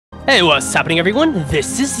Hey, what's happening everyone?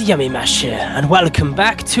 This is Yamimash here, and welcome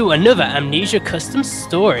back to another Amnesia custom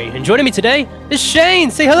story. And joining me today is Shane.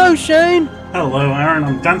 Say hello, Shane. Hello, Aaron.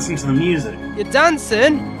 I'm dancing to the music. You're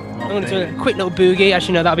dancing? I'm going to do a quick little boogie.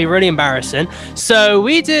 Actually, no, that'd be really embarrassing. So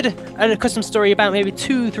we did a custom story about maybe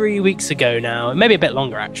 2-3 weeks ago now. Maybe a bit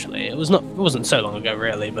longer, actually. It wasn't so long ago,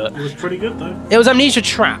 really, but... It was pretty good, though. It was Amnesia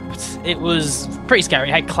Trapped. It was pretty scary.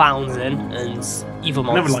 It had clowns in and evil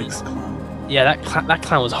monsters. Never liked that clown. Yeah, that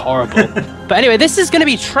clown was horrible. But anyway, this is going to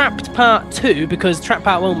be Trapped Part 2 because Trapped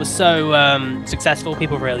Part 1 was so successful,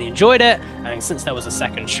 people really enjoyed it, and since there was a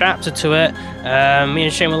second chapter to it, me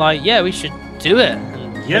and Shane were like, yeah, we should do it.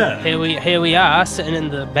 And yeah. Here we are, sitting in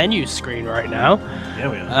the menu screen right now.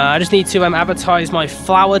 Yeah, we are. I just need to advertise my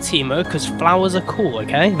flower teamer because flowers are cool,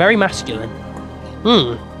 okay? Very masculine.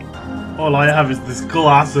 All I have is this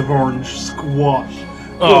glass of orange squash.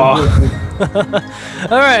 Oh.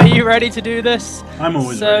 Alright, are you ready to do this? I'm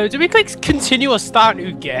always So, ready. do we click continue or start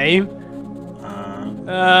new game?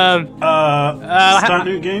 Start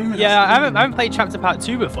new game? Yeah, I haven't played Chapter Part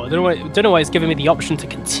 2 before. Don't know why it's giving me the option to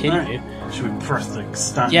continue. Right. Should we press the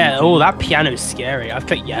start? Yeah, new oh, game? that piano's scary. I've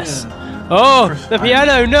clicked yes. Yeah. Oh, the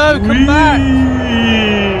piano, no, come back!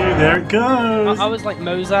 There it goes! I was like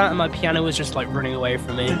Mozart and my piano was just like running away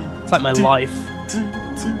from me. It's like my life.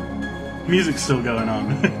 Music's still going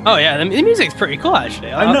on. Oh yeah, the music's pretty cool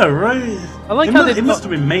actually. I know, right? I like how it must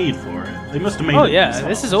have been made for it. They must have made it. Oh yeah, themselves.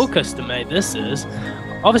 this is all custom made. This is.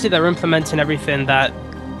 Obviously they're implementing everything that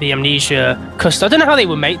the Amnesia custom. I don't know how they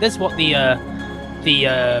would make this. What the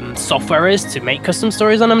software is to make custom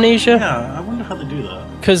stories on Amnesia. Yeah, I wonder how they do that.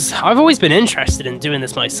 Because I've always been interested in doing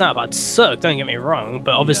this myself. I'd suck, don't get me wrong,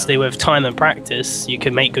 but obviously with time and practice, you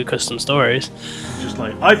can make good custom stories. Just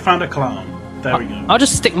like, I found a clown. There we go. I'll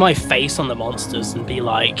just stick my face on the monsters and be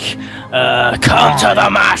like, come to the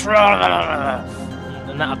mash!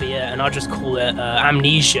 And that'll be it, and I'll just call it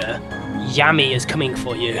Amnesia. Yami is coming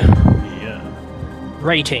for you. Yeah.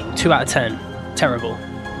 Rating, 2 out of 10. Terrible.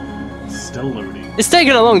 Still loading. It's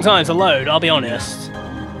taken a long time to load, I'll be honest.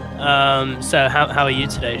 So how are you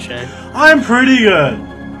today, Shane? I'm pretty good.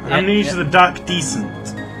 Yeah, Amnesia the Dark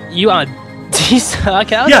Decent. You are decent.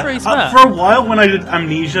 Okay, that's pretty smart. For a while when I did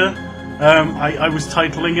Amnesia, I was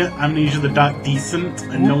titling it Amnesia the Dark Decent,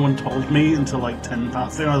 and no one told me until like 10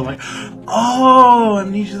 past there. I was like, oh,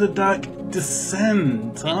 Amnesia the Dark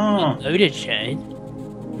Descent. Oh. Loaded, Shane.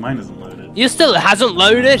 Mine isn't loaded. You still hasn't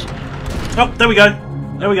loaded? Oh, there we go.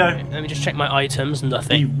 There we go. Let me just check my items.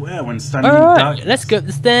 Nothing. Beware when standing in Alright, darkness. let's go up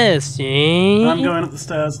the stairs, Shane. I'm going up the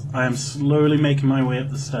stairs. I am slowly making my way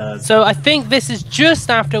up the stairs. So I think this is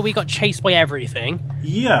just after we got chased by everything.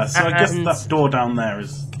 Yeah, so I guess And- that door down there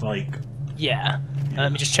is like... Yeah.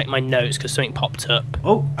 Let me just check my notes because something popped up.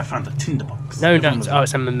 Oh, I found a tinderbox. No Everyone notes. was Oh, like,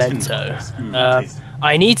 it's a memento. "Tinderbox, tasty."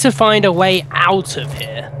 I need to find a way out of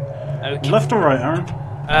here. Okay. Left or right, Aaron?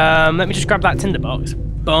 Let me just grab that tinderbox.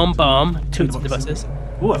 Boom, boom. Two Tinderboxes. tinderboxes.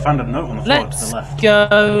 Oh, I found a note on the floor to Let's the left.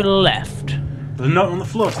 go left. There's a note on the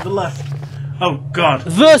floor to the left. Oh, God.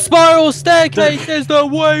 The spiral staircase is the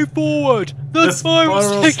way forward. The spiral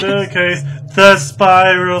staircase. The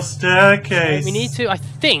spiral staircase. We need to. I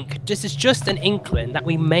think this is just an inkling that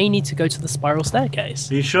we may need to go to the spiral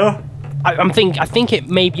staircase. Are you sure? I think it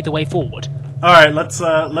may be the way forward. All right, let's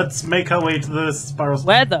make our way to the spiral.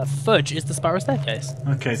 Where the fudge is the spiral staircase?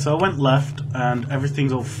 Okay, so I went left, and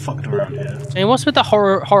everything's all fucked around here. And what's with the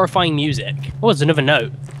horrifying music? Oh, there's another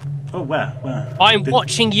note. Oh, where? I'm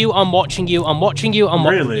watching you. I'm watching you. I'm watching you. I'm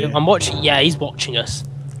watching Really? you. I'm watching. Yeah, he's watching us.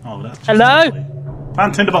 Oh, that's just Hello? lovely.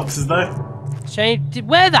 Found tinderboxes though. Shane,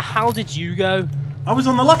 where the hell did you go? I was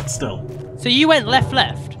on the left still. So you went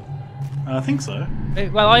left. I think so.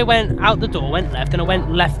 Well, I went out the door, went left, and I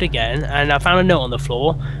went left again, and I found a note on the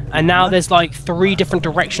floor, and now there's like 3 different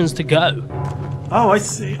directions to go. Oh, I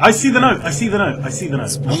see. I see the note. I'm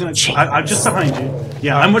just behind you.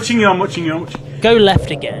 Yeah, I'm watching you. Go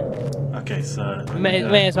left again. Okay, so...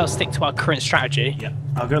 May as well stick to our current strategy. Yeah,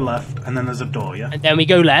 I'll go left, and then there's a door, yeah? And then we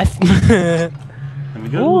go left. Then we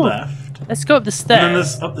go Ooh. left. Let's go up the And then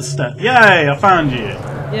stairs. there's up the stairs. Yay, I found you.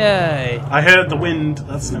 Yay. I heard the wind.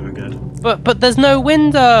 That's never good. But there's no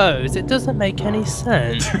windows. It doesn't make any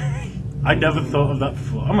sense. I never thought of that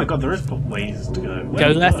before. Oh my god, there is ways to go. Go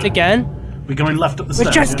left again. We're going left up the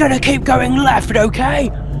We're stairs. just gonna keep going left, okay?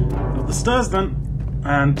 Up the stairs then.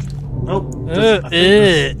 And... Oh, I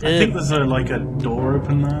think there's like a door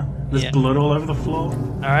open there. There's blood all over the floor.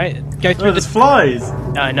 Alright, go through There's flies.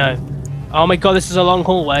 I know. Oh my god, this is a long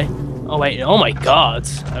hallway. Oh wait, oh my god.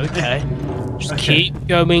 Okay. Just keep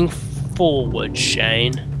going forward,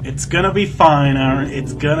 Shane. It's gonna be fine, Aaron.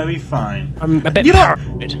 It's gonna be fine. I'm a bit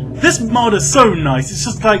paranoid. This mod is so nice. It's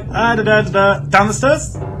just like down the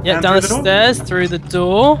stairs. Yeah, and down the stairs, through the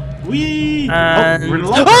door. Wee. And... Oh, we're in the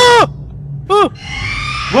light. Oh!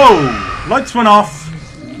 Whoa! Lights went off.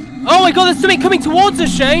 Oh my god, there's something coming towards us,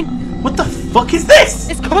 Shane! What the fuck is this?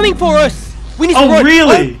 It's coming for us! We need to run! Oh,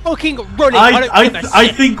 really? I'm fucking running! I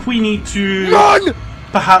think we need to... Run!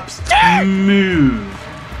 Perhaps move.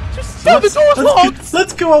 Just the door's locked!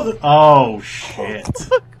 Let's go out the... Oh, shit.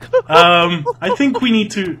 I think we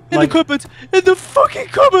need to... In the cupboard! In the fucking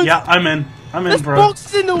cupboard! Yeah, I'm in. There's bro.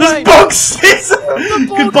 boxes in the way! There's boxes!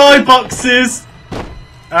 Goodbye, boxes!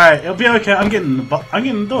 Alright, it'll be okay. I'm getting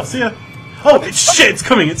the door. See ya. Oh, shit! It's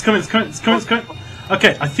coming! It's coming!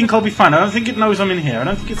 Okay, I think I'll be fine. I don't think it knows I'm in here. I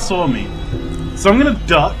don't think it saw me. So I'm gonna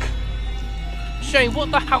duck. Shane,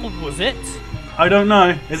 what the hell was it? I don't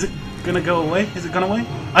know. Is it gonna go away? Is it gone away?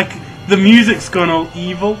 The music's gone all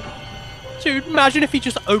evil. Dude, imagine if he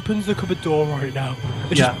just opens the cupboard door right now.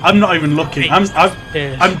 Yeah, I'm not even looking.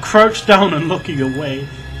 I'm crouched down and looking away.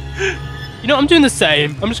 You know, I'm doing the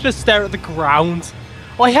same. I'm just gonna stare at the ground.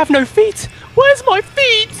 Oh, I have no feet. Where's my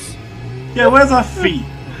feet? Yeah, where's our feet?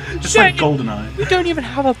 Just Shane, like GoldenEye. We don't even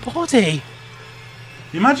have a body.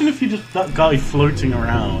 Imagine if you just that guy floating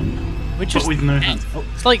around, but with no hands. Oh,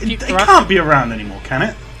 it's like it can't be around anymore, can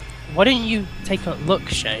it? Why don't you take a look,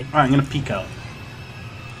 Shane? Alright, I'm gonna peek out.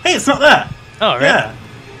 Hey, it's not there! Oh, really? Yeah.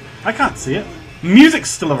 I can't see it. Music's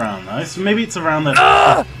still around though, so maybe it's around there.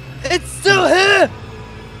 Ah! It's still here!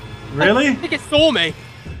 Really? I think it saw me.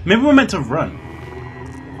 Maybe we're meant to run.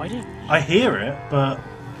 Why didn't... I hear it, but...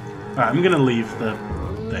 Alright, I'm gonna leave the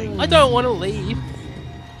thing. I don't want to leave.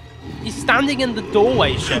 He's standing in the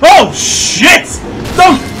doorway, Shane. Oh, shit!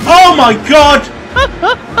 Don't! Oh my god!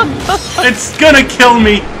 It's gonna kill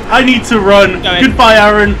me! I need to run. Goodbye,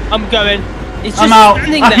 Aaron. I'm going. It's just I'm out.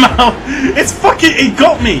 standing I'm there. out. It's fucking... It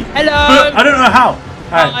got me! Hello! But I don't know how.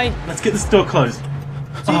 Alright, Hi. let's get this door closed.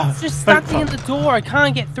 It's just standing in the door. I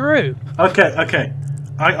can't get through. Okay.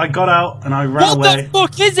 I got out and I ran away. What the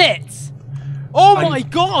fuck is it? Oh my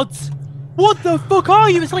god! What the fuck are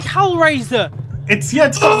you? It's like Hellraiser. It's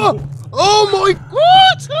yeah. Oh my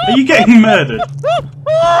god! Are you getting murdered?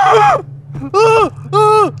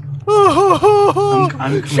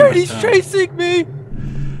 I'm Shane, he's chasing me.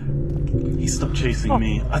 He stopped chasing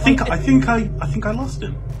me. I think I lost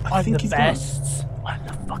him. I think he's best. I'm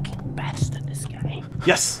the fucking best at this game.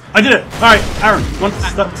 Yes, I did it. All right, Aaron. Once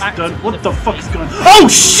that's done, what the fuck is going on? Oh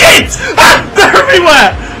shit! Ah, they're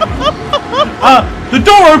everywhere. The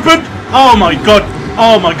door opened. Oh my god.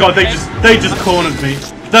 Oh my god. They just cornered me.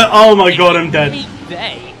 Oh my god, I'm dead.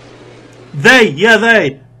 They. Yeah,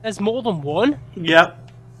 they. There's more than one. Yeah.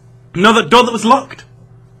 Another door that was locked.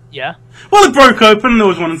 Yeah. Well, it broke open and there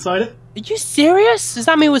was one inside it. Are you serious? Does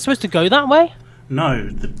that mean we're supposed to go that way? No,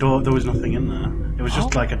 the door, there was nothing in there. It was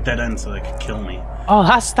just like a dead end so they could kill me. Oh,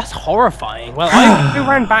 that's horrifying. Well, I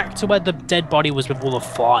ran back to where the dead body was with all the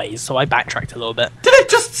flies, so I backtracked a little bit. Did it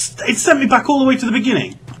just... It sent me back all the way to the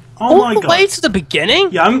beginning? Oh my god. All the way to the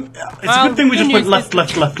beginning? Yeah, it's a good thing we just went left.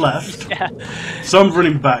 Yeah. So I'm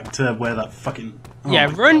running back to where that fucking... Oh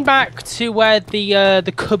yeah, run back to where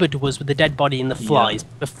the cupboard was with the dead body and the flies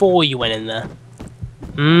before you went in there.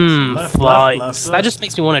 Flies. Left. That just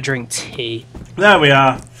makes me want to drink tea. There we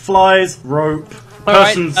are. Flies, rope,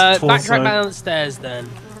 person's torso. Backtrack down the stairs then.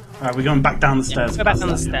 Alright, we're going back down the stairs. Go back down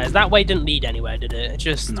the stairs. That way didn't lead anywhere, did it? It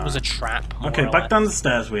just was a trap. Okay, back down the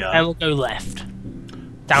stairs we are. And we'll go left.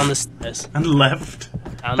 Down the stairs. And left.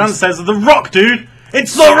 Down the stairs of the rock, dude!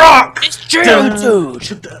 It's the rock! It's Geodude!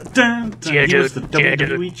 He was the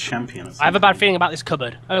WWE champion. I have a bad feeling about this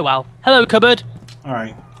cupboard. Oh well. Hello, cupboard.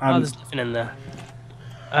 Alright. There's nothing in there.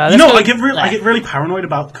 You know, I get really paranoid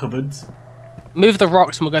about cupboards. Move the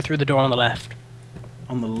rocks and we'll go through the door on the left.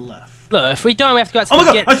 On the left? Look, if we don't, we have to go out to Oh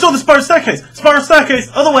my god! I saw the spiral staircase! Spiral staircase!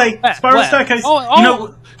 Other way! Spiral staircase! Oh, you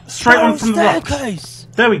know, straight on from the rocks.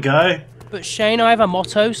 There we go. But Shane, I have a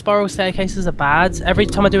motto. Spiral staircases are bad. Every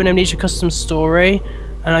time I do an Amnesia custom story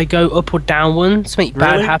and I go up or down one, something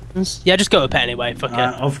bad happens. Yeah, just go up anyway, fuck it.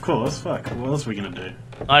 Of course, fuck. What else are we gonna do?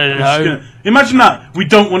 I don't know. Imagine that! We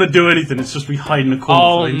don't want to do anything, it's just we hide in a corner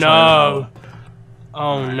for the entire hour.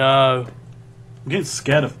 Oh no. I'm getting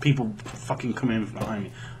scared of people fucking coming in from behind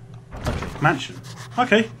me. Okay, mansion.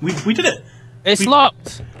 Okay, we did it! It's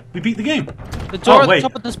locked! We beat the game. The door at the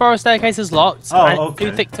top of the spiral staircase is locked. Oh, it's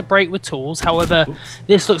too thick to break with tools. However,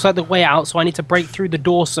 this looks like the way out, so I need to break through the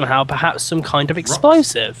door somehow, perhaps some kind of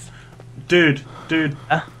explosive. Dude.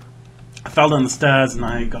 I fell down the stairs and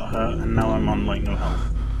I got hurt and now I'm on like no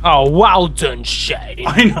health. Oh, well done, Shane.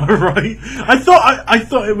 I know, right? I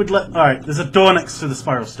thought it would let. All right, there's a door next to the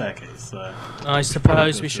spiral staircase. So I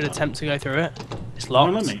suppose we should attempt to go through it. It's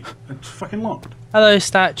locked. let me. It's fucking locked. Hello,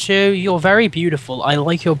 statue. You're very beautiful. I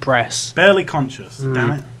like your breasts. Barely conscious.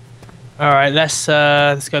 Damn it. All right, let's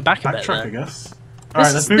go back a bit. Backtrack, I Then. guess. All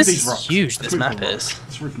right, let's move these rocks. This is huge. Let's This move map the is.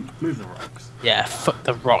 rocks. Let's move the rocks. Yeah, fuck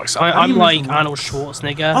the rocks. do I'm you move like the Arnold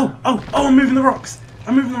Schwarzenegger. Oh! I'm moving the rocks.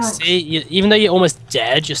 I'm moving the rocks. See, even though you're almost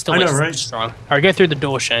dead, you're still I know, like, right? strong. All right, go through the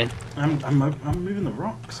door, Shane. I'm moving the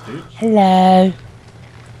rocks, dude. Hello.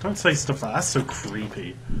 Don't say stuff like that. That's so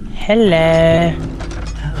creepy. Hello.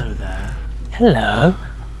 Hello there. Hello.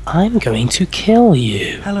 I'm going to kill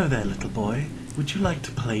you. Hello there, little boy. Would you like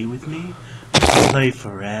to play with me? Play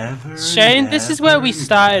forever. Shane, this is where we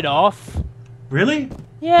started off. Really?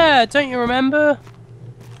 Yeah, don't you remember?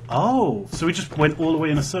 Oh, so we just went all the way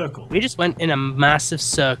in a circle. We just went in a massive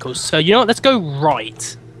circle. So, you know what? Let's go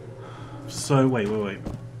right. So, wait. Where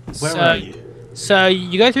So- are you? So,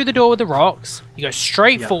 you go through the door with the rocks, you go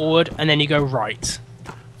straight Yeah. forward, and then you go right.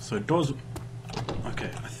 So, doors... Okay,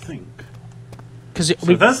 I think... Because So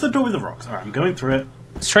we that's the door with the rocks. Alright, I'm going through it.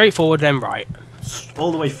 straight forward, then right.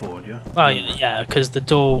 All the way forward, yeah? Well, yeah, because the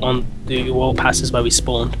door on the wall passes where we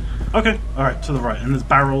spawned. Okay, alright, to the right. And there's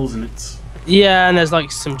barrels and it's... Yeah, and there's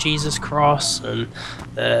like some Jesus cross, and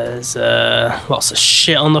there's lots of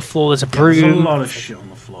shit on the floor. There's a There's a broom, lot of shit on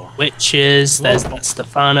the floor. witches. There's Lot of that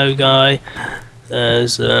Stefano guy.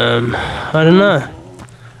 There's I don't know.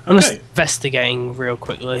 I'm just Okay. investigating real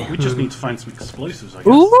quickly. We just need to find some explosives, I guess.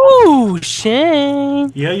 Ooh,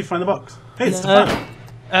 Shane. Yeah, you find the box. Hey, it's No.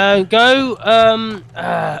 Stefano. Go. I'm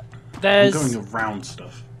There's going around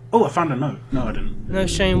stuff. Oh, I found a note. No, I didn't. no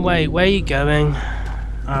Shane. Wait, where are you going?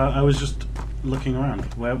 I was just looking around.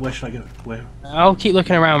 Where should I go? Where? I'll keep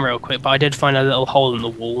looking around real quick, but I did find a little hole in the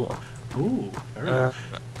wall. Ooh, very Uh, nice.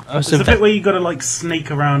 I was There's a bit where you gotta like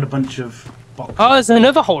snake around a bunch of boxes. Oh, there's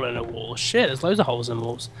another hole in the wall. Shit, there's loads of holes in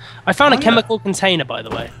walls. I found Oh, a yeah. chemical container, by the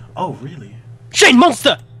way. Oh, really? Shane,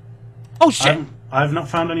 monster! Oh, shit! I have not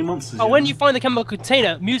found any monsters Oh, yet. when you find the chemical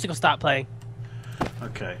container, music will start playing.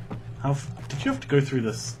 Okay. Did you have to go through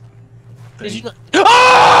this Did you thing? not?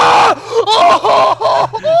 Ah!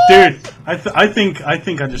 Dude, I think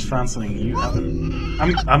I just found something you haven't.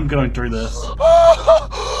 I'm going through this.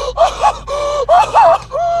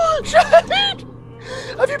 Shane!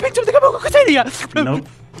 Have you picked up the chemical container yet? Nope.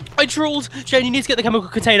 I drooled. Shane, you need to get the chemical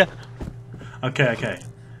container. Okay.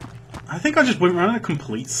 I think I just went around in a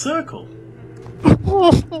complete circle.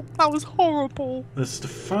 That was horrible. There's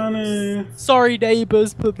Stefano. Sorry,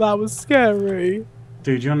 neighbours, but that was scary.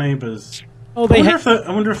 Dude, your neighbours. Oh,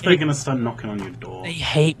 I wonder if they're gonna start knocking on your door. They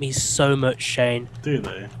hate me so much, Shane. Do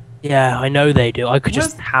they? Yeah, I know they do. I could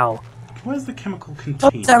just tell. Where's the chemical God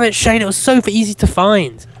container? damn it, Shane! It was so easy to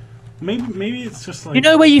find. Maybe it's just like. You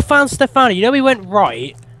know where you found Stefano? You know we went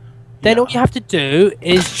right. Then Yeah. all you have to do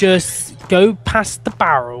is just go past the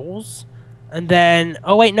barrels, and then.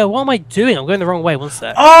 Oh wait, no. What am I doing? I'm going the wrong way. One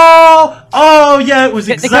sec. Oh yeah, it was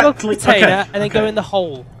Get the chemical exactly. container, Okay, and then go in the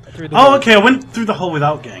hole through the. Oh, wall. okay. I went through the hole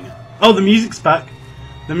without getting it. Oh, the music's back.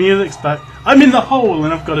 The music's back. I'm in the hole,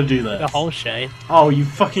 and I've got to do that. The hole, Shane. Oh, you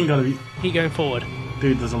fucking gotta be. Keep going forward.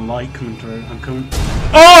 Dude, there's a light coming through. I'm coming.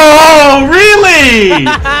 Oh, really?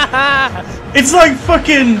 It's like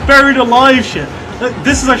fucking buried alive shit.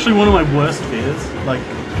 This is actually one of my worst fears, like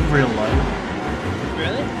in real life.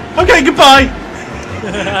 Really? Okay, goodbye.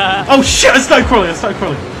 Oh shit! I started crawling.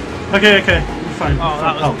 Okay. I'm fine. Oh,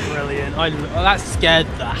 that was Oh. brilliant. That scared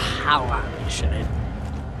the hell out of me, Shane.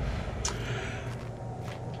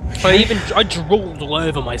 I drooled all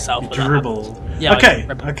over myself. when that Dribble. happened. Yeah. Okay. I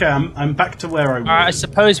dribbled. Okay. I'm back to where I was. Alright, I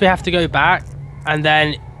suppose we have to go back, and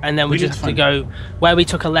then we We just just have to go where we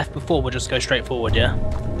took a left before. We'll just go straight forward, yeah.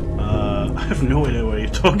 I have no idea what you're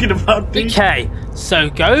talking about, dude. Okay, so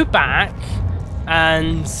go back,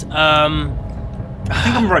 and I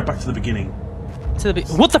think I'm right back to the beginning.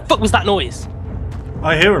 what the fuck was that noise?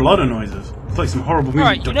 I hear a lot of noises. It's like some horrible music.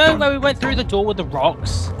 Alright, you know where we went through the door with the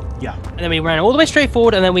rocks, Yeah. and then we ran all the way straight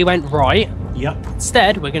forward, and then we went right. Yep.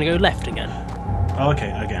 Instead, we're gonna go left again. Oh,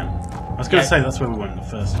 okay, again. I was going to Yeah. say that's where we went the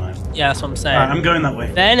first time. Yeah, that's what I'm saying. Alright, I'm going that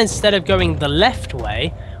way. Then instead of going the left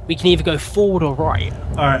way, we can either go forward or right.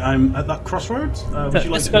 Alright, I'm at that crossroads. Would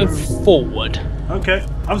you Let's like go to forward. Okay,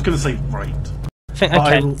 I was going to say right. I think, But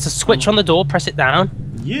I okay, will- so switch on the door, press it down.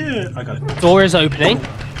 Yeah, I got it. Door is opening.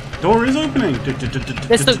 Door is opening.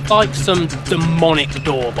 This looks like some demonic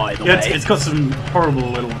door, by the Yeah, way. it's got some horrible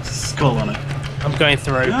little skull on it. I'm going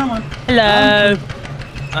through. Come on. Hello.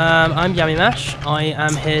 I'm Yamimash. I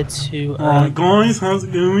am here to. Alright, guys, how's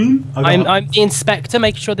it going? I'm the inspector,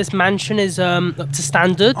 making sure this mansion is up to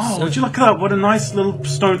standards. Oh, would you look at that? What a nice little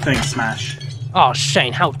stone thing, Smash. Oh,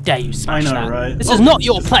 Shane, how dare you smash that? I know, right? This is not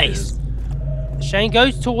your place. Shane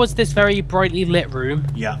goes towards this very brightly lit room.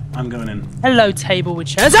 Yeah, I'm going in. Hello, table with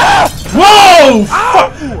chairs. Ah! Whoa!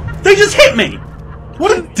 Fuck! They just hit me!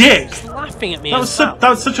 What a dick! He's laughing at me. That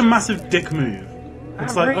was such a massive dick move.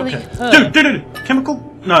 It's like, really okay. hurt. Dude, chemical?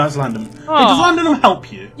 No, that's Landon. Hey, Oh. does Landon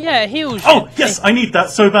help you? Yeah, it heals you. Oh, yes, I need that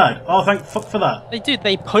so bad. Oh, thank fuck for that. They did.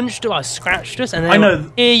 They punched us, scratched us, and then I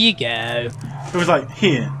know. Here you go. It was like,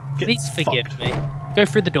 here. Get Please forgive fucked. me. Go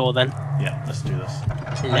through the door then. Yeah, let's do this.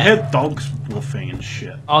 Yeah. I hear dogs woofing and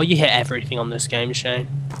shit. Oh, you hit everything on this game, Shane.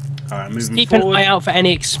 Alright, Just moving keep forward. an eye out for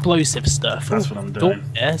any explosive stuff. That's what I'm doing.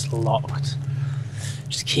 Yeah, it's locked.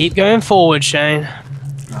 Just keep going forward, Shane.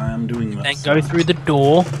 I am doing Then this. go through the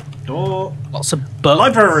door. Door. Lots of books.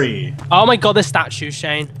 Library! Oh my god, the statue,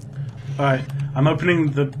 Shane. Alright, I'm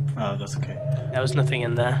opening the... Oh, that's okay. There was nothing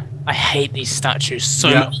in there. I hate these statues so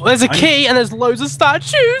Yeah, much. There's a key and there's loads of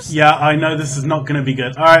statues. Yeah, I know this is not gonna be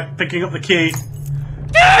good. Alright, picking up the key.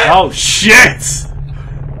 Oh, shit!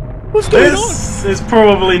 What's going on? This is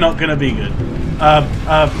probably not gonna be good.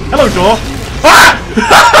 Hello, door. Ah!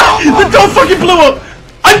 The door fucking blew up!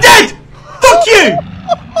 I'm dead! Fuck you!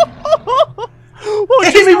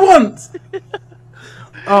 It hit me once!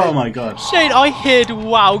 Oh my god. Shane, I hid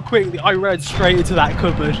wow quickly. I ran straight into that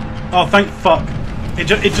cupboard. Oh, thank fuck. It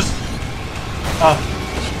just...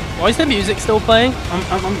 Why is the music still playing?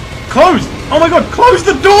 I'm closed! Oh my god, close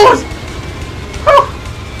the doors!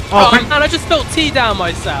 Oh, man, I just spilled tea down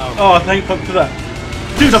myself. Oh, thank fuck for that.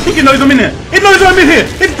 Dude, I think it knows I'm in here. It knows I'm in here!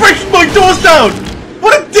 It's breaking my doors down!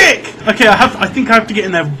 What a dick! Okay, I think I have to get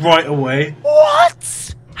in there right away.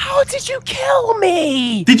 What? How did you kill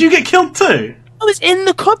me? Did you get killed too? I was in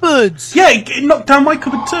the cupboards. Yeah, it knocked down my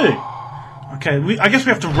cupboard too. Okay, I guess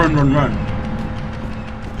we have to run.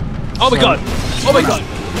 Oh my god. Oh my god.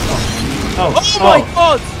 Oh, Oh my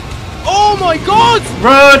god. Oh my god.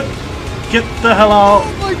 Run! Get the hell out.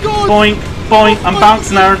 Oh my god. Boink, boink. I'm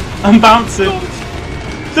bouncing, Aaron. I'm bouncing.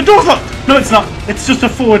 The door's locked. No, it's not. It's just a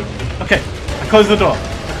forward. Okay, I close the door.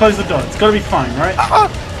 It's gotta be fine, right?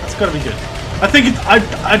 That's gotta be good. I think it's...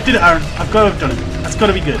 I did it, Aaron. I've got to have done it. That's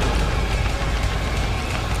gotta be good.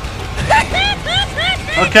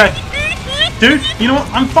 Okay. Dude, you know what?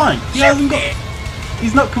 I'm fine.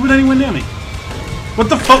 He's not coming anywhere near me. What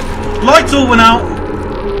the fuck? Lights all went out.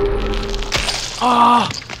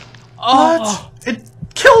 What? It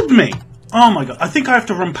killed me. Oh my god. I think I have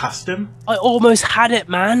to run past him. I almost had it,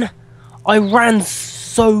 man. I ran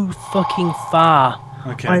so fucking far.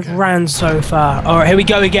 Okay. I ran so far. Alright, here we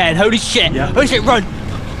go again. Holy shit. Yeah. Holy shit, run.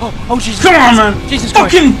 Oh Jesus. Come on, man. Jesus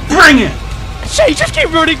Christ. Fucking bring it. Shit, just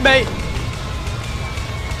keep running, mate.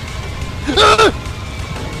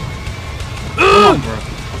 Come on, bro.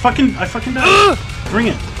 I fucking died. Bring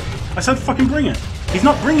it. I said fucking bring it. He's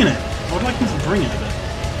not bringing it. I would like him to bring it a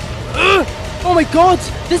bit. Oh my god,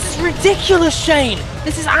 this is ridiculous, Shane.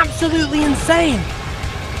 This is absolutely insane.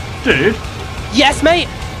 Dude, Yes, mate.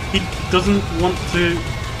 he doesn't want to...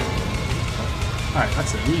 Alright,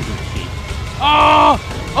 that's it. I'm using the key.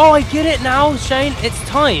 Oh, I get it now, Shane. It's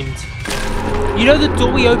timed. You know the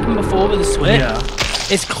door we opened before with the switch? Yeah.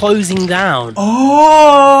 It's closing down.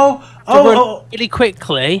 Oh! Run really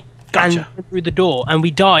quickly Gotcha. and through the door, and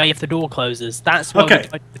we die if the door closes. That's why Okay. we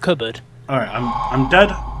tried the cupboard. Alright, I'm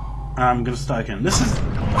dead. I'm gonna start again. This is...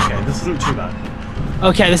 Okay, this isn't too bad.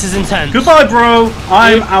 Okay, this is intense. Goodbye, bro!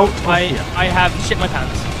 I'm out of I here. have shit my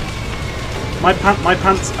pants. My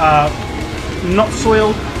pants are not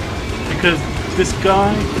soiled because this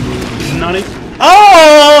guy is not it.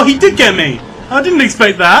 Oh! He did get me! I didn't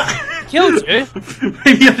expect that. Killed you?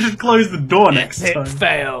 Maybe I should close the door next Epic time.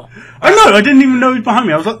 fail. I know, I didn't even know he was behind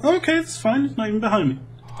me. I was like, okay, it's fine, it's not even behind me.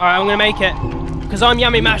 Alright, I'm gonna make it. Because I'm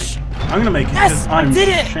Yamimash. I'm gonna make it Yes, because I I'm did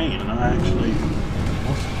it! Shane and I actually...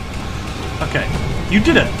 Awesome. Okay, you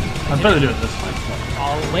did it. I better do it this time.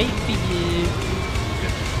 I'll wait for you.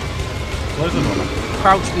 Close the door.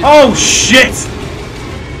 Crouch through Oh shit!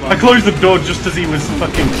 I closed the door just as he was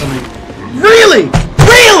fucking coming. Really?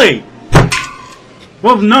 Really?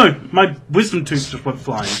 Well, no, my wisdom tooth just went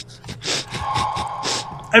flying.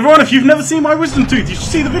 Everyone, if you've never seen my wisdom tooth, you should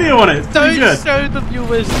see the video on it. It's pretty Don't good. show them your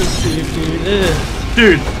wisdom tooth, dude. Ugh.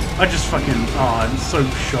 Dude, I just fucking... Oh, I'm so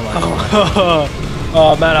sure I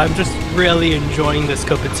Oh man, I'm just really enjoying this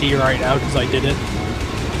cup of tea right now because I did it.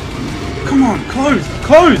 Come on, close!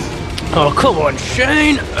 Close! Oh, come on,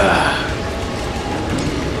 Shane! Ugh.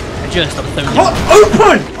 I'm throwing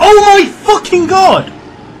Open! Oh my fucking god!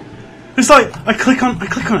 It's like I click on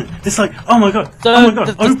it. It's like, oh my god, So oh my god.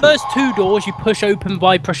 the first 2 doors you push open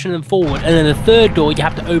by pushing them forward, and then the 3rd door you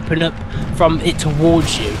have to open up from it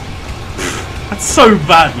towards you. That's so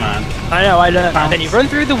bad, man. I know. And then you run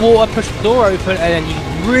through the water, push the door open, and then you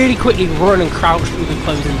really quickly run and crouch through the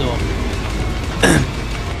closing door.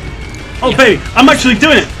 Oh baby, I'm actually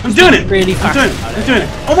doing it. I'm doing it. Really fast. I'm doing it.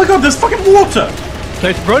 Oh my god, there's fucking water.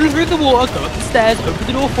 So run through the water, go up the stairs, open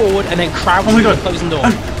the door forward, and then crouch Oh my through god. the closing door.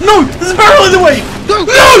 No, there's a barrel in the way. Go.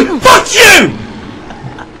 No, fuck you.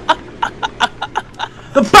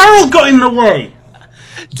 The barrel got in the way.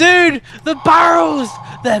 Dude, the barrels,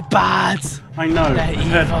 they're bad. I know. They're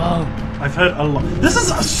evil. I've heard a lot. This is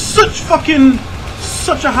such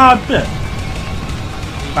a hard bit.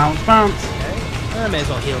 Bounce, bounce. I may as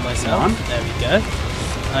well heal myself. One. There we go.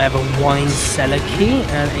 I have a wine cellar key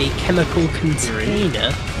and a chemical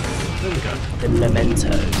container. There we go. The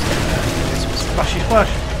mementos. Splashy splash.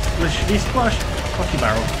 Splishity splash. Fuck you,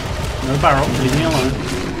 barrel. No barrel. Leave me alone.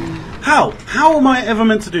 How? How am I ever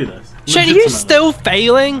meant to do this? Shane, are you still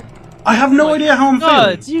failing? I have no idea how I'm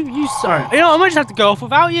God, feeling. you suck. Right. You know, I might just have to go off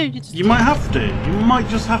without you. You might have to. You might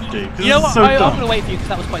just have to. You know what? So I'm dumb. gonna wait for you because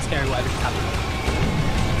that was quite scary. Whatever just happened.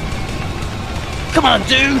 Come on,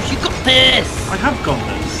 dude, you got this. I have got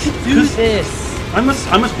this. Do this. I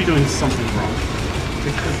must be doing something wrong.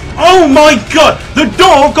 Because oh my god, the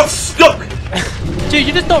door got stuck. Dude,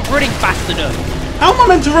 you're just not running fast enough. How am I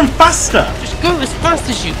meant to run faster? Just go as fast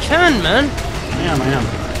as you can, man. I am.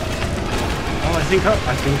 Oh, I think I got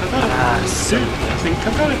it. Dude, I think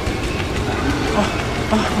I got it.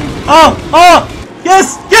 Oh!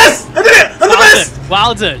 Yes! I did it! I'm the best!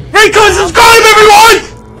 Well done. Rate, comment, subscribe, everyone!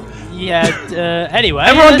 Yeah. Anyway,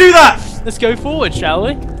 Everyone, do that! Let's go forward, shall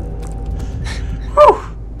we? Whew.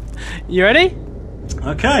 You ready?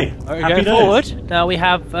 Okay. Alright, Happy go days. forward. Now we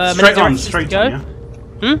have Straight on. to go.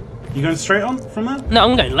 Yeah? You going straight on from there? No,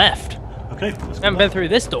 I'm going left. Okay. I haven't been through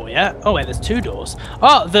this door yet. Oh wait, there's 2 doors.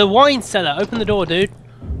 Oh, the wine cellar. Open the door, dude.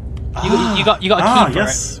 You got a key for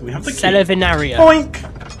yes, it. we have the key. Cellar Venaria. Boink.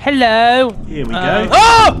 Hello. Here we go.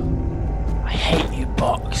 Oh! I hate you,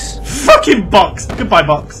 box. Fucking box. Goodbye,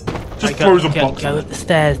 box. Just throws a box. Go up the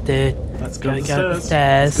stairs, dude. Let's go up the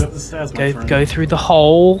stairs. Let's go up the stairs, my friend. Go through the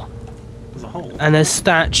hole. There's a hole. And there's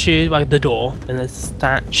statues, like the door. And there's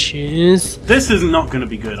statues. This is not going to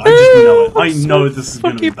be good. I just know it. I know this is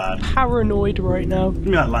going to be bad. Paranoid right now. Give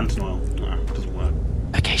me that lantern oil. No, it doesn't work.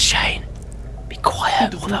 Okay, Shane. Be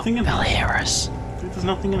quiet. There's Or nothing in they'll here. hear us. Dude, there's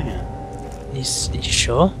nothing in here. You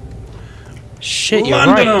sure? Shit, you're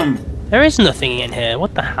Landed right. 'em. There is nothing in here.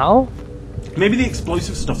 What the hell? Maybe the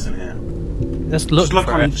explosive stuff's in here. Let's look Just look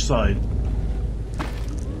for on it. each side.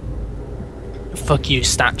 Fuck you,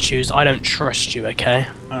 statues. I don't trust you, okay?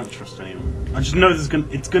 I don't trust anyone. I just know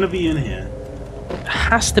it's gonna be in here. There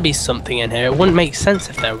has to be something in here. It wouldn't make sense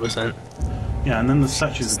if there wasn't. Yeah, and then the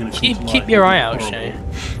statues are gonna come to life. Keep your eye It'll out, be Shane.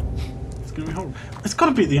 horrible. It's gonna be horrible. It's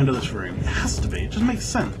gotta be at the end of this room. It has to be. It just makes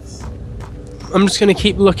sense. I'm just gonna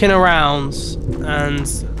keep looking around and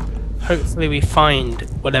hopefully we find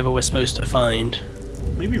whatever we're supposed to find.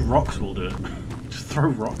 Maybe rocks will do it. Just throw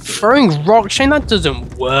rocks at it. Throwing rocks, Shane, that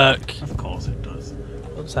doesn't work. Of course it does.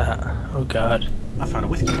 What's that? Oh god. I found a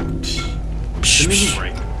whiskey. Didn't Psh, even psh.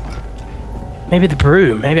 break. Maybe the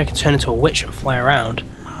broom. Maybe I could turn into a witch and fly around.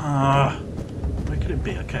 Where could it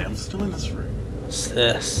be? Okay, I'm still in this room. What's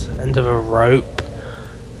this? End of a rope.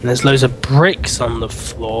 And there's loads of bricks on the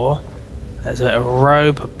floor. There's a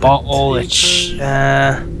rope, a bottle, a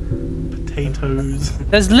chair. Potatoes.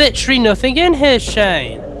 There's literally nothing in here,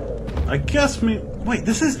 Shane. I guess me. Wait,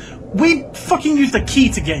 this is. We fucking used a key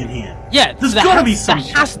to get in here. Yeah, There's gotta be There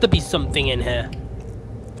something. has to be something in here.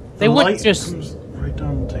 They The wouldn't light just. comes right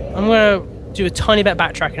down to here. I'm gonna do a tiny bit of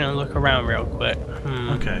backtracking and look around real quick.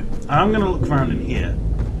 Okay, I'm gonna look around in here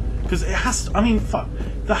because it has. I mean, fuck.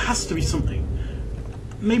 There has to be something.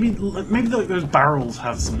 Maybe like those barrels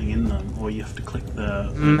have something in them, or you have to click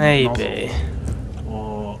the Maybe. nozzle.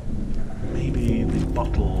 Or maybe these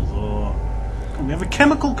bottles, or we have a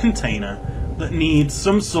chemical container that needs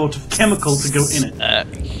some sort of chemical to go in it.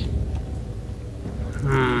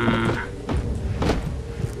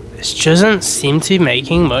 This doesn't seem to be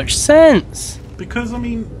making much sense. Because I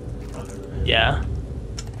mean, Yeah.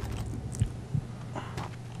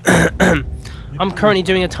 I'm currently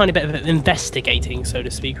doing a tiny bit of investigating, so to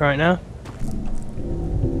speak, right now.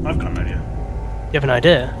 I've got an idea. You have an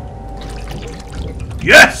idea?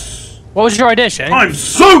 Yes! What was your idea, Shane? I'm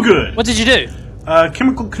so good. What did you do?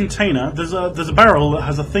 Chemical container. There's a barrel that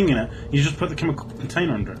has a thing in it. You just put the chemical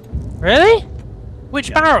container under it. Really?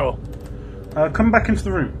 Which barrel? Come back into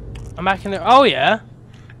the room. I'm back in there. Oh, yeah.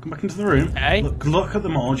 Come back into the room. Okay. Look at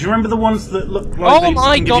them all. Do you remember the ones that look like Oh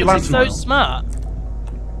my can give you god, this is so lantern oil? smart.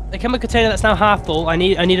 A chemical container that's now half full. I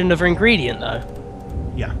need another ingredient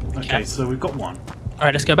though. Yeah. Okay, so we've got one.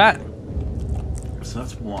 Alright, let's go back. So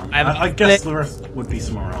that's one. I I guess the rest would be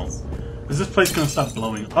somewhere else. Is this place going to start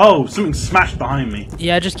blowing? Oh, something smashed behind me.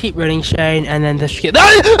 Yeah, just keep running, Shane, and then just get.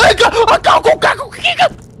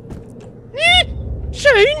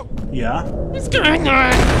 Shane, Yeah? what's going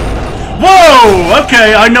on? Whoa!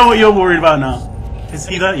 Okay, I know what you're worried about now. Is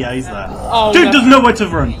he there? Yeah, he's there. Oh, Dude no. doesn't know where to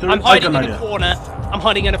run. I'm I've hiding got in an a idea. corner. I'm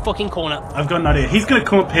hiding in a fucking corner. I've got an idea. He's going to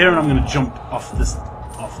come up here and I'm going to jump off this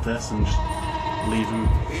and just leave him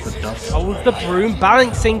for dust. Oh, the broom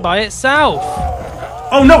balancing by itself.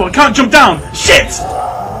 Oh no, I can't jump down! Shit!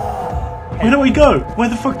 Where do I go? Where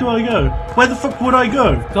the fuck do I go? Where the fuck would I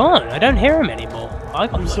go? Gone. I don't hear him anymore.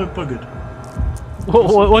 I'm so buggered.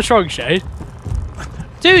 What's wrong, Shane?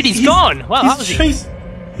 Dude, he's gone. Well, that was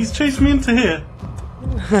he's chased me into here.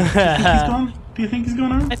 Do you think he's gone? Do you think he's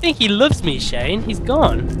gone out? I think he loves me, Shane. He's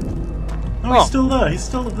gone. Oh, he's still there. He's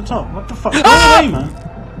still at the top. What the fuck? Go away, man.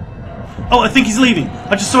 Oh, I think he's leaving.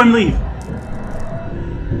 I just saw him leave.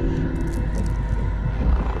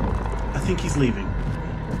 I think he's leaving.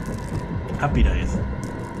 Happy days.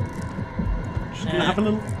 Just gonna have a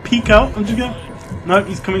little peek out. I'm just gonna. No,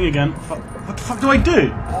 he's coming again. What the fuck do I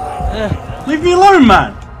do? Leave me alone,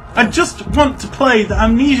 man. I just want to play the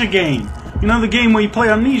Amnesia game. You know the game where you play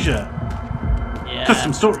Amnesia? Yeah.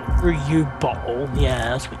 Custom story. Through you bottle. Yeah,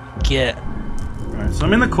 that's what you get. Right, so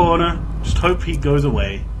I'm in the corner. Just hope he goes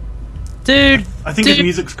away. Dude. I think his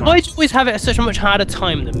music's gone. Why do you always have it at such a much harder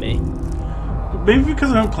time than me? Maybe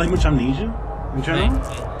because I don't play much Amnesia in general.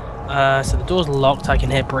 So the door's locked. I can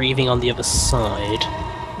hear breathing on the other side.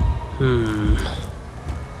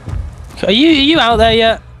 Are you out there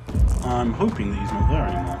yet? I'm hoping that he's not there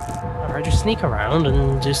anymore. Alright, just sneak around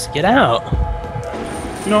and just get out.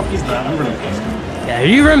 No, he's there. I'm running past him. Yeah,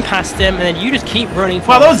 you run past him and then you just keep running.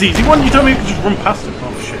 Wow, that was easy. Why didn't you tell me you could just run past him?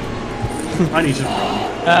 Oh shit. I need to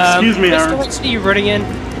run. Excuse me, Which Aaron. direction are you running in?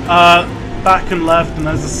 Back and left, and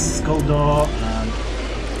there's a skull door.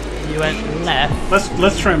 And You went left.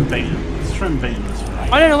 let's try and bait him. Let's try and bait him this way.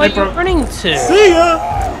 I don't know where Hey, you're bro. running to. See ya!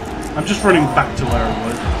 I'm just running back to where I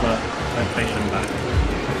was, but I baited him back.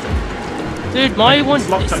 Dude, my one. It's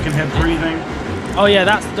locked. I can hear breathing. Oh yeah,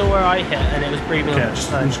 that's the door where I hit, and it was breathing. Okay, on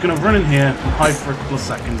the I'm just gonna run in here and hide for a couple of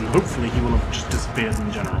seconds, and hopefully he will have just disappeared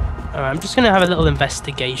in general. Alright, I'm just gonna have a little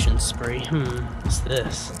investigation spree. What's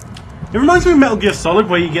this? It reminds me of Metal Gear Solid,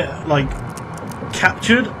 where you get like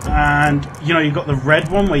captured, and you know you've got the red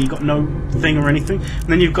one where you got no thing or anything, and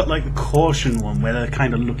then you've got like the caution one where they're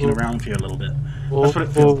kind of looking around for you a little bit. That's what it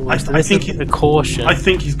feels. I think the caution. I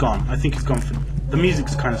think he's gone. I think he's gone. The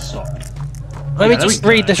music's kind of stopped. Let me there just we go.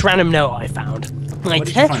 read this random note I found. My What did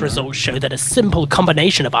you test find, results show that a simple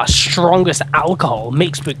combination of our strongest alcohol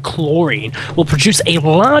mixed with chlorine will produce a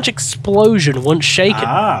large explosion once shaken.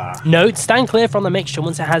 Ah. Note: stand clear from the mixture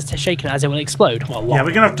once it has shaken, as it will explode. Well, Yeah,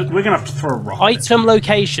 we're gonna have to throw a rock. at it. Item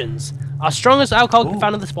locations. Our strongest alcohol can be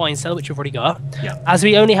found in the spine cell, which you've already got. Yeah. As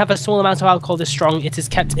we only have a small amount of alcohol this strong, it is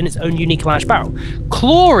kept in its own unique large barrel.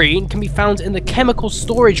 Chlorine can be found in the chemical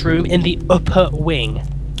storage room in the upper wing.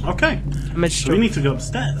 Okay. So we need to go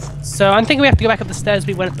upstairs. So I'm thinking we have to go back up the stairs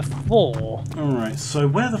we went before. Alright, so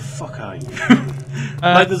where the fuck are you?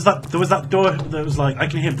 Like there was that door that was like I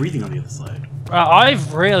can hear breathing on the other side.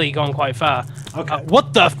 I've really gone quite far. Okay.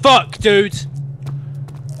 What the fuck, dude?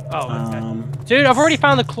 Oh, okay. Dude, I've already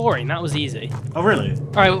found the chlorine. That was easy. Oh really?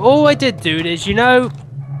 Alright, all I did, dude, is you go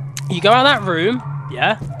out that room,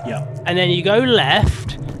 yeah? Yeah. And then you go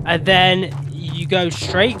left, and then you go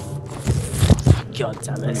straight. God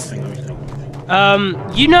damn Let me it. think.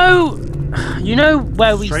 You know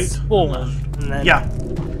where we Straight spawned? left. And then, Yeah.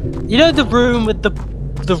 You know the room with the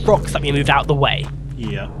rocks that we moved out the way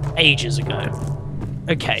Yeah. ages ago?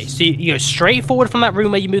 Okay, so you go straight forward from that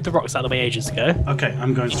room where you moved the rocks out of the way ages ago. Okay,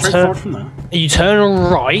 I'm going straight turn- forward from there. You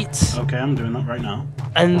turn right, Okay, I'm doing that right now.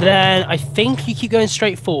 and then I think you keep going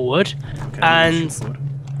straight forward, Okay, and shoot forward.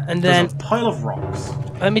 and There's then a pile of rocks.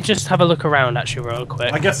 let me just have a look around actually real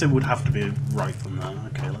quick. I guess it would have to be right from there.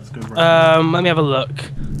 Okay, let's go right. Let me have a look.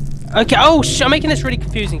 Okay, oh shit, I'm making this really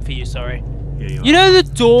confusing for you, sorry. Here you are. You know the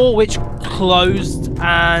door which closed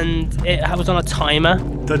and it was on a timer?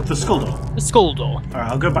 The skull door. The school door. Alright,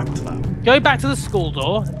 I'll go back to that. Go back to the school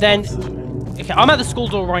door, then... Okay, I'm at the school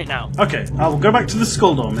door right now. Okay, I will go back to the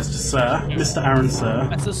skull door, Mr. Sir. Mr. Aaron Sir.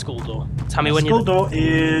 Back to the school door. Tell me when Skull you're... door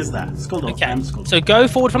is there. Skull door. Okay, And skull door. so go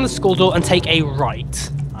forward from the school door and take a right.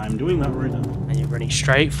 I'm doing that right now. And you're running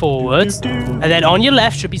straight forward. Do, do, do. And then on your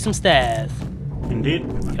left should be some stairs. Indeed.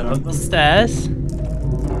 I'm Go going up the stairs.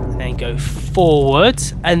 go forward,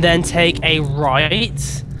 and then take a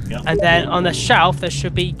right, Yep. and then on the shelf there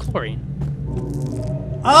should be chlorine.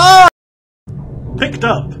 Ah! Picked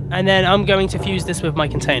up. And then I'm going to fuse this with my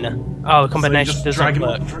container. Oh, the combination just doesn't drag him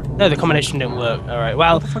work. up, No, the combination didn't work. All right.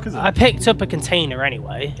 Well, What the fuck is it? I picked up a container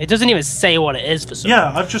anyway. It doesn't even say what it is for some.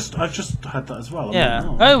 Yeah, I've just had that as well. Yeah.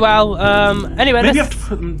 Oh, Oh well. Anyway, maybe you let's, have to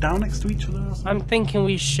put them down next to each other or something. I'm thinking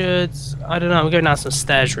we should. I don't know. I'm going down some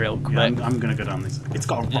stairs real quick. Yeah, I'm gonna go down these. It's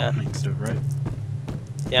got a rock Yeah. next to it, right?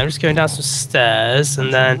 Yeah, I'm just going down some stairs,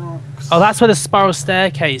 and then. Rocks. Oh, that's where the spiral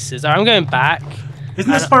staircase is. All right, I'm going back.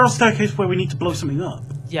 Isn't the spiral staircase where we need to blow something up?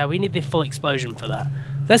 Yeah, we need the full explosion for that.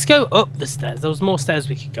 Let's go up the stairs. There was more stairs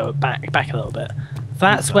we could go back a little bit.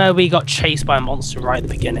 That's Okay. where we got chased by a monster right at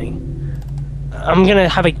the beginning. I'm gonna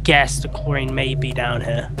have a guess the chlorine may be down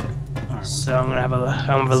here. Alright. So I'm gonna have a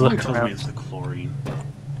Someone look tells me around. it's the chlorine.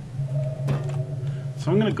 So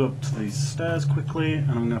I'm gonna go up to these stairs quickly, and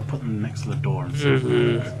I'm gonna put them next to the door and see if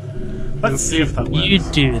it works. Let's see if that works. You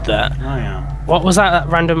do that. I am. What was that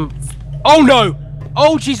random... Oh no!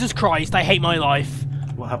 Oh Jesus Christ, I hate my life.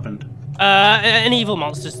 What happened? An evil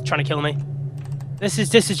monster's trying to kill me. This is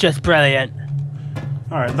just brilliant.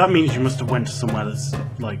 Alright, that means you must have went to somewhere that's,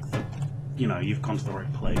 like, you know, you've gone to the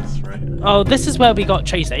right place, right? Oh, this is where we got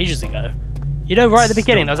chased ages ago. You know, right at the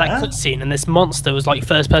beginning, there was that Still cutscene, and this monster was like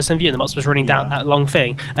first-person view, and the monster was running down Yeah. that long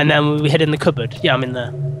thing, and then we hid in the cupboard. Yeah, I'm in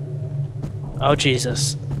there. Oh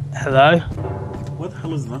Jesus! Hello. What the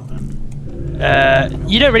hell is that then?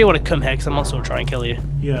 You don't really want to come here because the monster will try and kill you.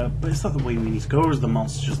 Yeah, but is that the way we need to go, or is the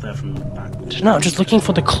monster just there from the back? No, I'm just looking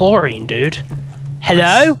for the chlorine, dude.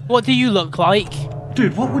 Hello? What do you look like?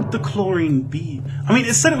 Dude, what would the chlorine be? I mean,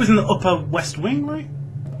 it said it was in the upper west wing, right?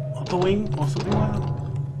 Upper wing, or something like that?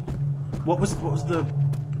 What was the...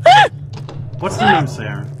 What's the name,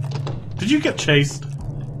 Sarah? Did you get chased?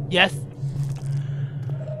 Yes.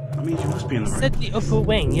 That means you must be in the right Said the upper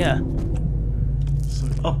wing. Yeah. So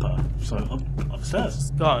upper. So upstairs.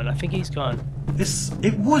 He's gone. I think he's gone.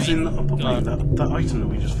 It was in the upper wing, that item that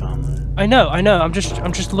we just found there. I know. I'm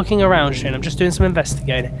just looking around, Shane. I'm just doing some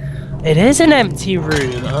investigating. It is an empty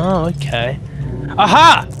room. Oh, okay.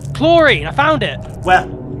 Aha! Chlorine! I found it! Where?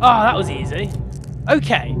 Oh, that was easy.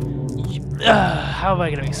 Okay. How am I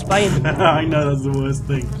going to explain? I know that's the worst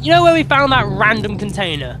thing. You know where we found that random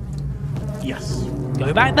container? Yes.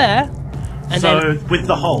 Go back there. And So, then... with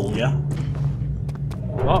the hole, yeah?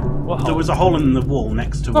 What There hole? was a hole in the wall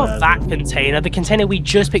next to where... Not that container. The container we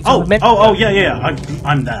just picked Oh, up. yeah.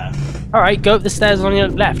 I'm there. Alright, go up the stairs on your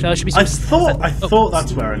left. There should be some... I thought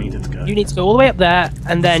that's where I needed to go. You need to go all the way up there,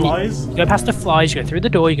 and then Flies? you go past the flies, you go through the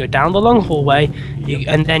door, you go down the long hallway,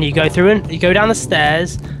 and then you go through and you go down the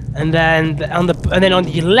stairs, and then on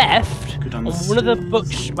your left, Go down on the one of the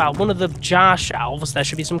stairs. one of the jar shelves, there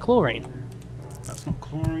should be some chlorine. That's not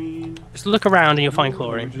chlorine. Just look around and you'll find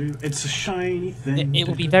chlorine. It's a shiny thing. It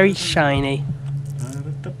will be very shiny.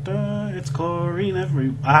 It's chlorine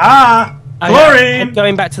every... Ah! Okay, Chlorine! I'm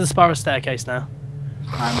going back to the spiral staircase now.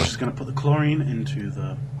 I'm just gonna put the chlorine into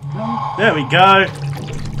the... There we go!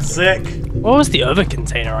 Sick! What was the other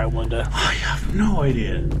container, I wonder? I have no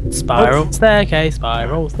idea. Spiral staircase,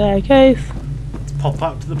 spiral staircase. Let's pop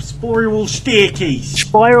up to the spiral staircase.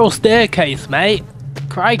 Spiral staircase, mate.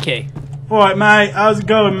 Crikey. Alright, mate. How's it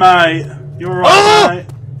going, mate? You alright,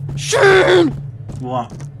 mate? Shane!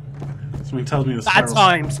 What? Something tells me the Bad spiral...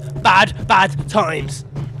 times. Bad times.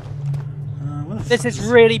 What the This is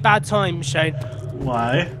really bad times, Shane.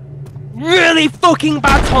 Why? Really fucking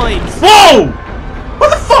bad times. Whoa! What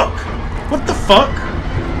the fuck? What the fuck?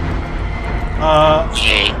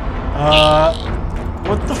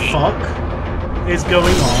 What the fuck is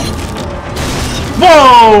going on?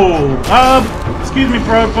 Whoa! Excuse me,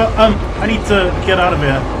 bro, but, I need to get out of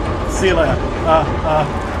here. See you later.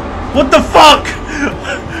 What the fuck?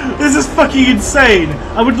 This is fucking insane.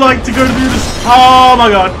 I would like to go through this. Oh my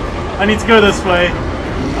god. I need to go this way.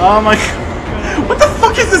 Oh my god. What the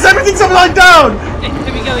fuck is this? Everything's upside down!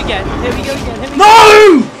 Here we go again. Here we go again. Here we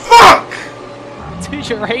No! Fuck! go. Dude,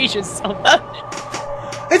 your rage is so bad.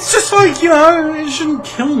 It's just like, you know, it shouldn't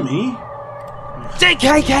kill me.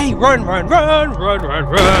 JKK! Run!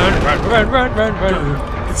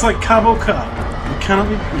 It's like cardboard cutout. It cannot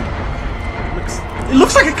be. It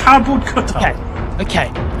looks like a cardboard cutout. Okay.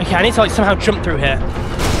 I need to like somehow jump through here.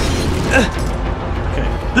 Okay.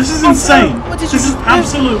 This is insane. What did you This is do?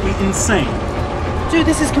 absolutely insane. Dude,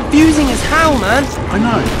 this is confusing as hell, man. I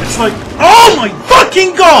know. It's like, oh my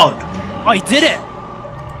fucking god! I did it.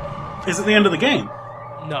 Is it the end of the game?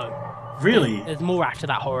 No. Really? There's more after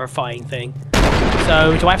that horrifying thing.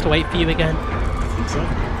 So, do I have to wait for you again? I think so.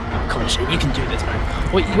 Come on, Shane, you can do this,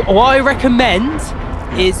 man. What I recommend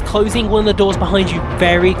is closing one of the doors behind you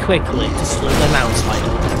very quickly to slow the landslide.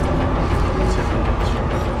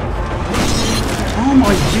 Oh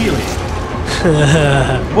my, really?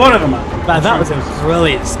 Whatever, man. Man, that was a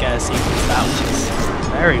brilliant scare sequence. That was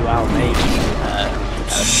very well made.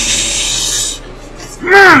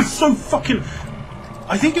 Man, it's so fucking.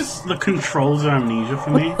 I think it's the controls of Amnesia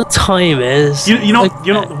for me. The time is. You know what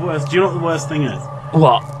the worst. Do you know what the worst thing is?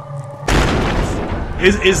 What?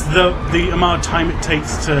 Is the amount of time it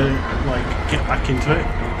takes to like get back into it.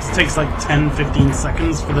 It takes like 10-15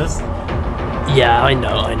 seconds for this. Yeah, I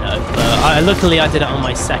know. But luckily I did it on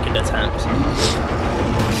my second attempt.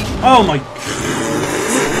 Oh my.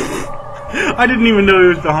 I didn't even know he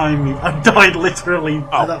was behind me. I died literally.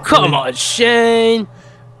 Oh, come on, Shane.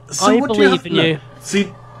 So I believe in you.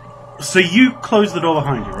 So you close the door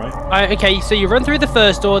behind you, right? Okay, so you run through the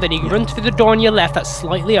first door, then you run through the door on your left that's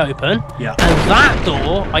slightly open. Yeah. And that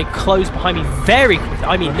door I closed behind me very quickly.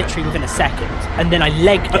 I mean, literally within a second. And then I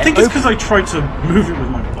legged it. I think it's because I tried to move it with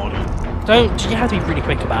my body. You have to be really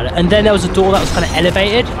quick about it. And then there was a door that was kind of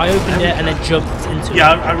elevated. I opened it and then jumped into it.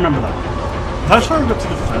 Yeah, I remember that. That's how I got to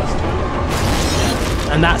the first one.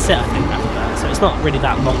 And that's it, I think, after that. So it's not really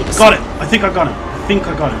that long of a Got it! I think I got it.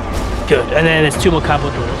 Good. And then there's 2 more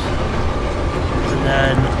cardboard doors. And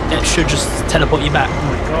then it should just teleport you back. Oh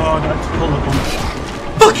my god, I had to pull that one.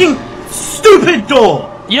 Fucking stupid door!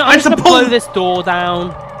 You know, I'm just gonna blow this door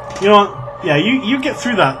down. You know what? Yeah, you get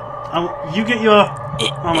through that. You get your...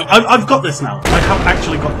 Oh my, I've got this now. I have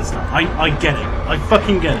actually got this now. I get it. I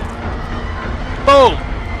fucking get it. Boom!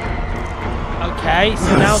 Okay,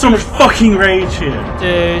 so now... so much fucking rage here.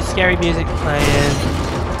 Dude, scary music playing.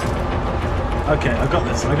 Okay, I got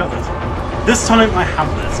this. This time I have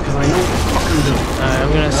this, because I know what the fuck I'm doing. I'm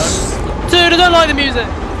gonna... Dude, I don't like the music!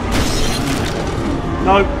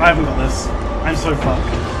 No, I haven't got this. I'm so fucked.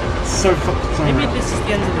 So fucked. Maybe this is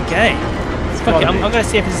the end of the game. Fuck it, I'm gonna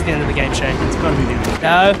see if this is the end of the game, Shane. It's gotta be the end.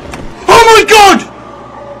 No. Oh my god!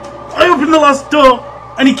 I opened the last door,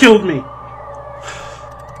 and he killed me.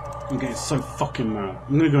 I'm getting so fucking mad.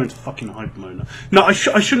 I'm gonna go into fucking hyper mode now. No, I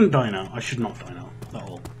shouldn't die now. I should not die now. At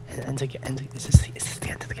all. This is the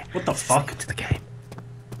end of the game. What the fuck? This is the game.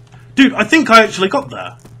 Dude, I think I actually got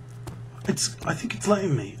there. I think it's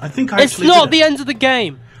letting me. I think I actually It's not the end of the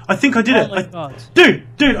game! I think I did it. Oh my god.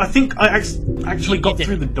 Dude, I think I actually got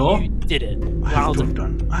through the door. You did it. I have to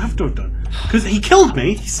have done. Because he killed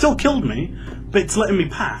me. He still killed me, but it's letting me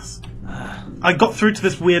pass. I got through to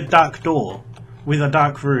this weird dark door with a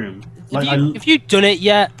dark room. Have you done it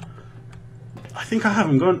yet? I think I have.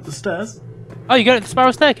 I'm going up the stairs. Oh, you go to the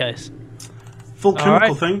spiral staircase? Full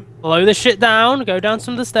chemical thing. Blow the shit down, go down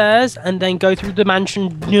some of the stairs, and then go through the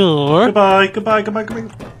mansion door. Goodbye.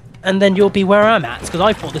 And then you'll be where I'm at, because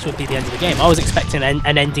I thought this would be the end of the game. I was expecting an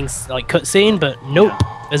ending like cutscene, but nope.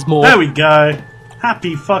 There's more. There we go.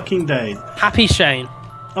 Happy fucking day. Happy Shane.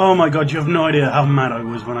 Oh my god, you have no idea how mad I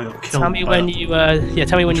was when I got killed. Tell me when you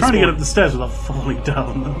tell me when I'm trying to get up the stairs without falling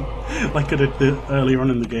down, like I did earlier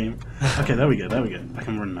on in the game. Okay, there we go. I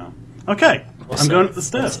can run now. Okay, awesome. I'm going up the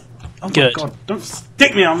stairs. Oh my god, don't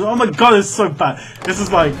stick me! Oh my god, it's so bad. This is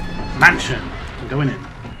like mansion. I'm going in.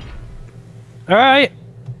 Alright.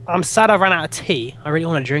 I'm sad I ran out of tea. I really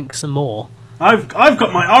want to drink some more. I've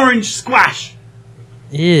got my orange squash!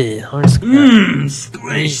 Yeah, orange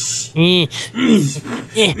squish!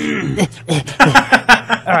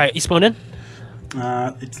 Alright, you spawned in?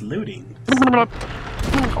 It's loading.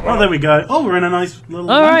 Oh, there we go. Oh, we're in a nice little...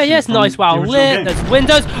 Alright, yes, nice, well lit. There's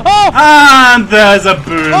windows. Oh! And there's a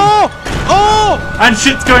boom! Oh! Oh! And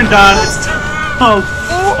shit's going down. It's... Oh,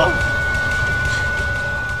 fuck.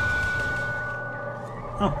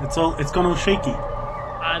 Oh, it's gone all shaky.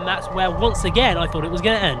 And that's where, once again, I thought it was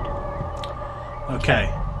going to end. Okay.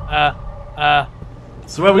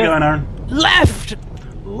 So where are we going, Aaron? Left!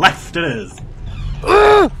 Left it is.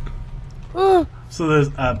 So there's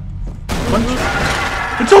a bunch of...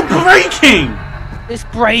 It's all breaking! It's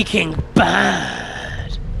breaking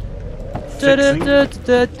bad.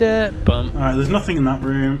 Alright, there's nothing in that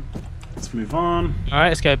room. Let's move on.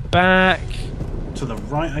 Alright, let's go back. To the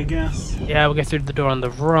right, I guess. Yeah, we'll go through the door on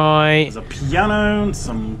the right. There's a piano and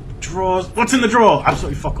some drawers. What's in the drawer?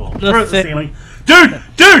 Absolutely fuck all. Nothing. Throw it at the ceiling. Dude!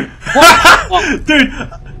 What? Dude,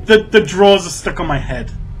 the drawers are stuck on my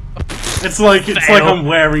head. It's like I'm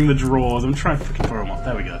wearing the drawers. I'm trying to freaking throw them off.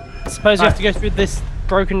 There we go. I suppose you have to go through this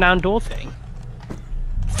broken down door thing.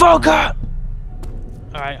 Fucker!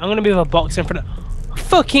 Alright, I'm gonna move a box in front of...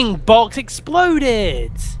 Fucking box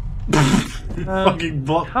exploded! Fucking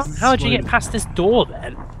box. How did you get past this door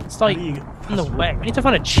then? It's like in the way. We need to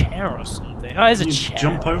find a chair or something. Oh, there's a chair.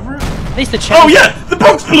 Jump over it? At least the chair. Oh yeah! The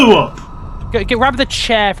box blew up! grab the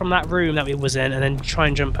chair from that room that we was in, and then try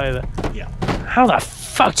and jump over. Yeah. How the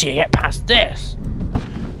fuck do you get past this?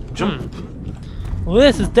 Jump. Well,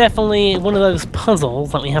 this is definitely one of those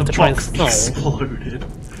puzzles that we have to try and solve. Exploded.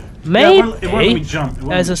 Maybe Yeah, it won't let me jump.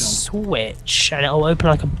 there's a switch, and it'll open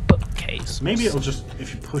like a bookcase. Maybe it'll just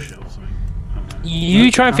if you push it or something.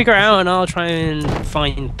 You try and figure it out, and I'll try and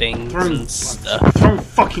find things and stuff. Throwing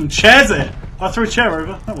fucking chairs at it. I threw a chair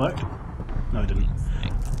over. That worked. No, it didn't.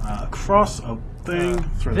 Across a thing.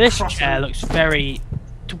 Throw This the cross chair in. looks very.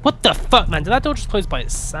 What the fuck, man? Did that door just close by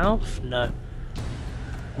itself? No.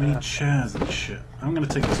 We need chairs and shit. I'm gonna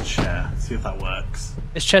take this chair. See if that works.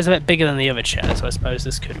 This chair's a bit bigger than the other chair, so I suppose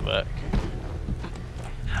this could work.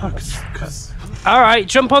 Alright,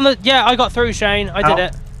 jump on the. Yeah, I got through, Shane. I did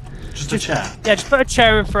it. Just a chair. Yeah, just put a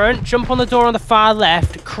chair in front, jump on the door on the far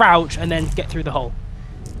left, crouch, and then get through the hole.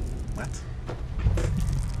 What?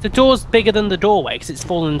 The door's bigger than the doorway because it's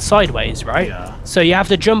fallen sideways, right? Yeah. So you have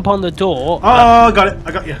to jump on the door. Oh, I got it.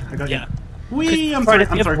 I got you. I got Yeah. you. Wee, I'm Right sorry.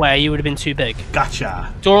 the I'm other sorry. way, you would have been too big.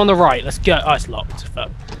 Gotcha. Door on the right. Let's go. Oh, it's locked. Fuck.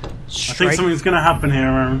 I think Straight. something's gonna happen here,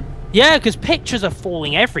 Aaron. Yeah, because pictures are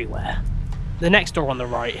falling everywhere. The next door on the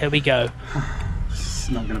right. Here we go. It's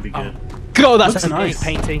not gonna be good. God, that's Looks a nice. big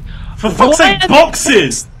painting. For fuck's Why sake, are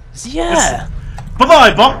boxes! Yeah. Bye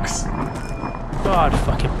bye, box! God,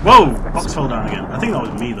 fucking Whoa! Box fell down again. I think that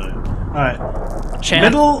was me though. Alright. chair.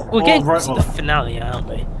 Middle We're or getting right to or the finale, aren't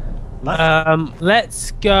we? left?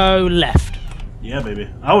 Let's go left. Yeah, baby.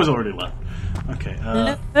 I was already left. Okay.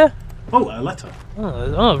 Left. Oh, a letter.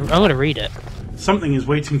 Oh, I'm gonna read it. Something is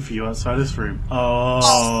waiting for you outside this room.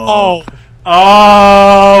 Oh,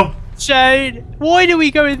 Oh! Shane, why do we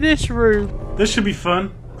go in this room? This should be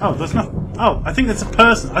fun. Oh, there's not. Oh, I think that's a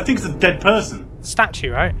person. I think it's a dead person.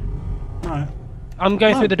 Statue, right? Alright. I'm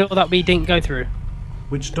going through the door that we didn't go through.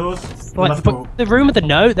 Which doors? Like Left or... the room with the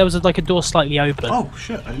note, there was like a door slightly open. Oh,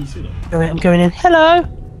 shit. I didn't see that. I'm going in. Hello.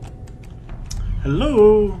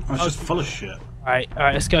 Hello? I was just full of shit. All right,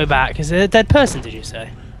 let's go back. Is it a dead person? Did you say?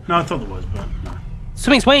 No, I thought there was, but no.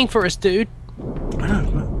 Something's waiting for us, dude. I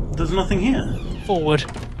know, but there's nothing here. Forward.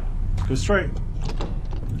 Go straight.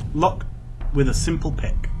 Lock with a simple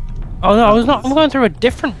pick. Oh no, I was not. I'm going through a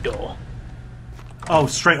different door. Oh,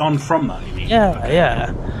 straight on from that, you mean? Yeah, Okay.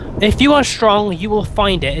 yeah. If you are strong, you will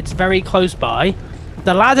find it. It's very close by.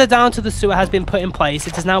 The ladder down to the sewer has been put in place.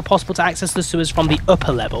 It is now possible to access the sewers from the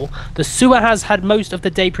upper level. The sewer has had most of the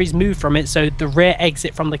debris moved from it, so the rear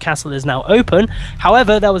exit from the castle is now open.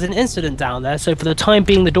 However, there was an incident down there, so for the time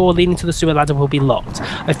being, the door leading to the sewer ladder will be locked.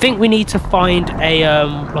 I think we need to find a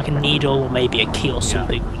like a needle or maybe a key or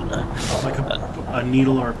something. You know. Like a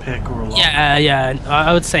needle or a pick or a lock. Yeah.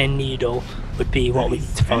 I would say a needle would be what we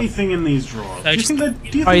need to find. Anything in these drawers. No, Do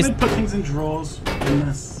you think they'd put things in drawers in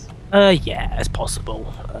this? Yeah, it's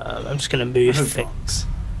possible. I'm just gonna move hope things.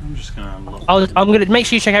 I'm just gonna look. I'm gonna make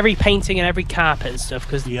sure you check every painting and every carpet and stuff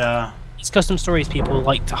because Yeah. these custom stories people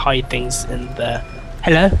like to hide things in there.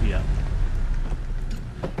 Hello? Yeah.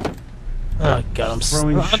 Oh god, I'm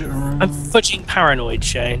Throwing shit around. I'm fudging paranoid,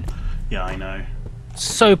 Shane. Yeah, I know.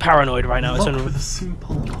 So paranoid right now. It's Lock with a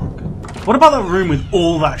simple lock. What about that room with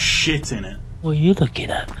all that shit in it? What are you looking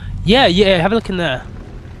at? Yeah, have a look in there.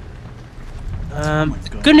 Oh my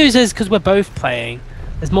God. Good news is because we're both playing,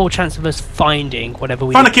 there's more chance of us finding whatever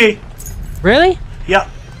we. Found a key. Really? Yeah.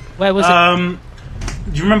 Where was it?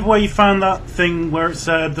 Do you remember where you found that thing where it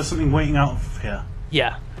said there's something waiting out of here?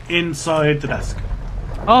 Yeah. Inside the desk.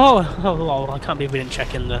 Oh, I can't believe we didn't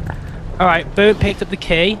check in there. All right, boom, picked up the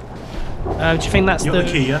key. Do you think that's You got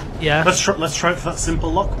the key, yeah? Yeah. Let's try it for that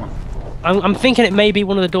simple lock one. I'm thinking it may be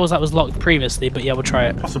one of the doors that was locked previously, but yeah, we'll try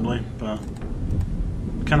it. Possibly, but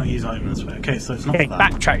we cannot use item this way. Okay, so it's not Okay, for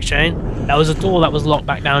that. backtrack, Shane. That was a door that was locked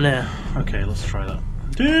back down here. Okay, let's try that.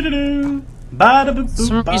 Do-do-do. Ba-da-boo-boo, For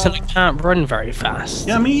some ba. reason I can't run very fast.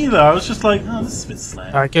 Yeah, me either. I was just like, oh, this is a bit slow.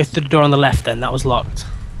 All right, go through the door on the left then. That was locked.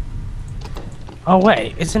 Oh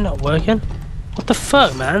wait, is it not working? What the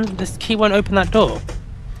fuck, man? This key won't open that door.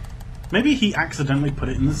 Maybe he accidentally put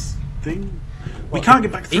it in this thing. We What, can't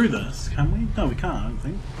get back through this, can we? No, we can't, I don't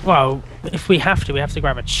think. Well, if we have to, we have to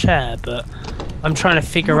grab a chair. But I'm trying to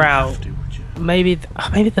figure You out. have to, would you? Maybe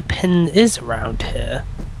the pin is around here.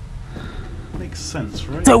 Makes sense,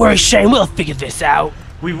 right? Don't worry, Shane. We'll figure this out.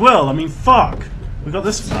 We will. I mean, fuck. We got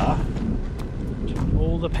this far.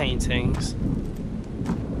 All the paintings.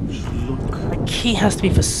 Just look. A key has to be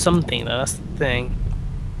for something, though. That's the thing.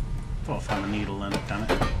 Well, I'll find a needle then, damn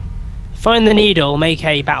it. Find the needle. Make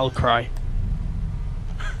a battle cry.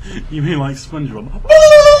 You mean like SpongeBob?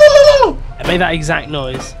 Woo! I made that exact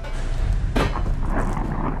noise.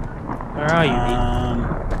 Where are you,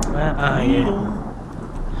 needle? Where are you?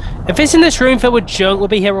 Needle. If it's in this room filled with junk, we'll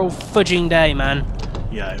be here all fudging day, man.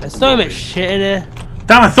 Yeah. There's so much shit in here.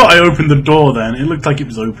 Damn, I thought I opened the door then. It looked like it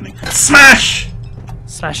was opening. Smash!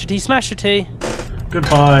 Smash-a-tee, smash-a-tee.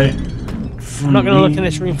 Goodbye. I'm not going to look in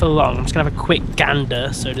this room for long. I'm just going to have a quick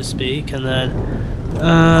gander, so to speak, and then...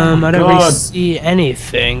 I don't really see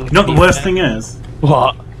anything. You know what the worst thing is?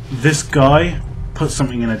 What? This guy put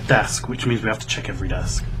something in a desk, which means we have to check every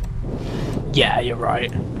desk. Yeah, you're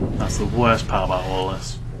right. That's the worst part about all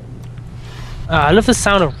this. I love the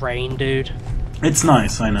sound of rain, dude. It's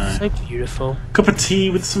nice, I know. So beautiful. Cup of tea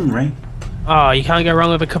with some rain. Oh, you can't go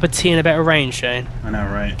wrong with a cup of tea and a bit of rain, Shane. I know,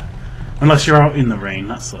 right? Unless you're out in the rain,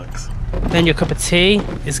 that sucks. Then your cup of tea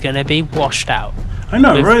is going to be washed out. I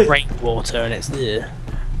know, with right? rainwater, and it's ugh.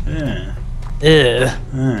 Yeah. Ugh.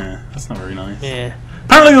 Yeah, that's not very nice. Yeah.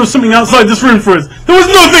 Apparently there was something outside this room for us. There was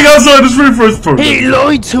nothing outside this room for us. He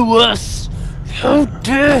lied to us! How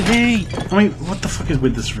dare he! I mean, what the fuck is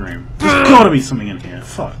with this room? There's gotta be something in here.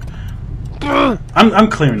 Fuck. I'm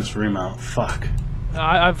clearing this room out. Fuck.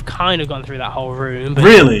 I've kind of gone through that whole room. But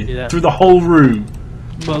Really? Through the whole room?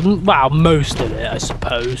 Well, most of it, I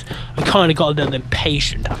suppose. I kind of got a little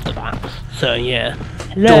impatient after that. So, yeah.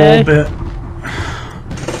 Door bit.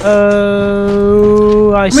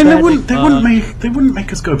 Oh, I mean, they wouldn't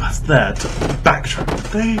make us go past there to backtrack, would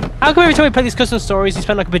they? How come every time we play these custom stories, you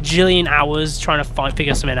spend like a bajillion hours trying to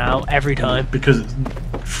figure something out every time? Because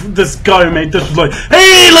this guy who made this was like,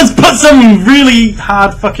 hey, let's put some really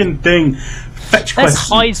hard fucking thing. Fetch Let's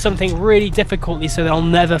question. hide something really difficultly so they'll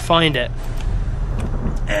never find it.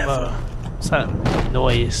 Ever. What's that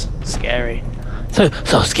noise? Scary. So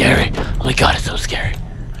scary. Oh my god, it's so scary.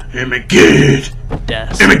 Oh my god.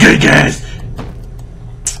 Death. Oh my god, guys.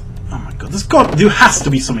 Oh my god, there has to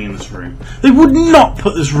be something in this room. They would not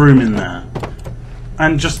put this room in there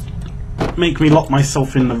and just make me lock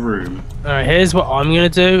myself in the room. Alright, here's what I'm gonna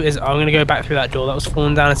do is I'm gonna go back through that door that was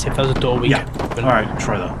falling down and see if there was a door we can open. Alright,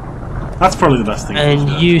 try that. That's probably the best thing. And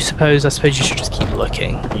I suppose you should just keep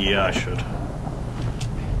looking. Yeah, I should.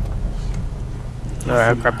 Alright,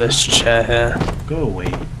 I'll grab this chair here. Go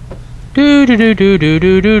away. Do do do do do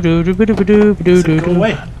do do do do do do do do. Go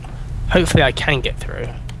away. Hopefully I can get through.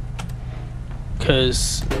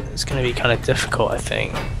 Because it's going to be kind of difficult, I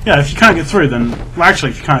think. Yeah, if you can't get through, then... Well,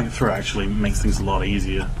 actually, if you can't get through, it makes things a lot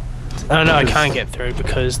easier. Oh, no, I can't get through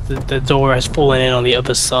because the door has fallen in on the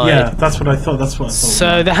other side. Yeah, that's what I thought.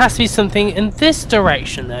 So there has to be something in this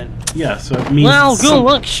direction, then. Yeah, so it means... Well, good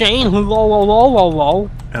luck, Shane. Lol, lol, lol, lol,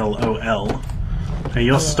 lol. LOL. Hey,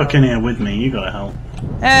 you're stuck in here with me. You gotta help.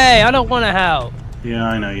 Hey, I don't want to help. Yeah,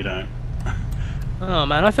 I know you don't. Oh,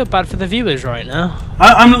 man, I feel bad for the viewers right now.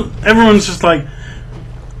 Everyone's just like,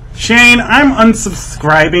 Shane, I'm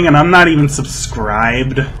unsubscribing and I'm not even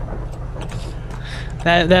subscribed.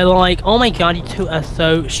 They're like, oh my god, you two are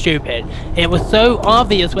so stupid. It was so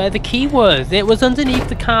obvious where the key was. It was underneath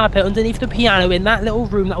the carpet, underneath the piano, in that little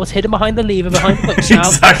room that was hidden behind the lever, behind the bookshelf.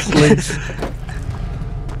 Exactly.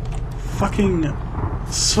 Fucking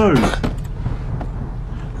so.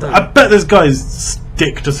 I bet this guy's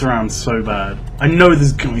dicked us around so bad. I know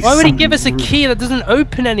there's gonna be. Why would he give us a key that doesn't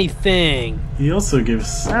open anything? He also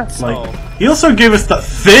gives all. He also gave us that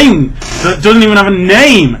thing that doesn't even have a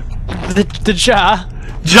name. The jar.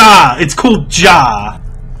 Jar. It's called Jar.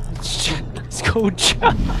 It's called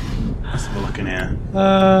Jar. Let's have a look in here.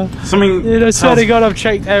 Something. Dude, I swear to God, I've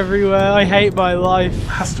checked everywhere. I hate my life. It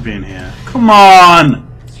has to be in here. Come on.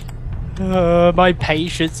 My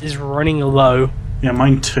patience is running low. Yeah,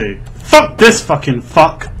 mine too. Fuck this fucking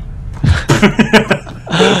fuck.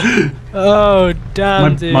 Oh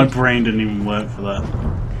damn, dude. My brain didn't even work for that.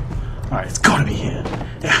 Alright, it's gotta be here.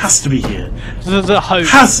 It has to be here. The hope.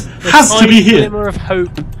 Has to be here. Glimmer of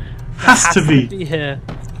hope. Has to be here.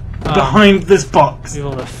 Behind this box.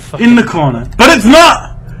 In the corner. But it's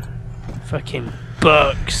not! Fucking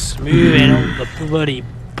books. Moving all the bloody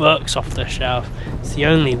books off the shelf. It's the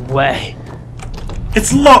only way.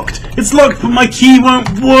 It's locked! It's locked, but my key won't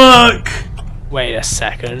work! Wait a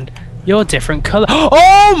second. You're different colour.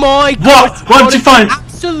 Oh my god! What did you find?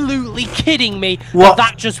 Absolutely kidding me. What?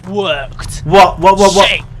 That just worked. What?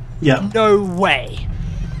 Shit. Yeah. No way.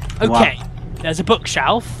 Okay. There's a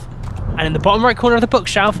bookshelf. And in the bottom right corner of the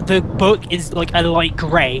bookshelf, the book is like a light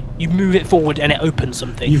grey. You move it forward and it opens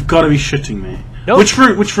something. You've got to be shitting me. Nope.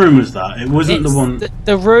 Which room was that? It wasn't the one...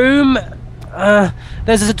 The room...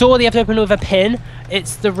 there's a door that you have to open with a pin.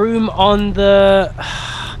 It's the room on the...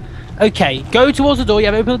 Okay, go towards the door, you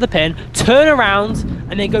have to open with the pin, turn around,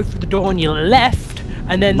 and then go through the door on your left,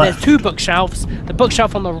 and then there's two bookshelves. The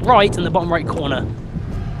bookshelf on the right and the bottom right corner.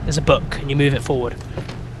 There's a book, and you move it forward.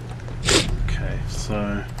 Okay,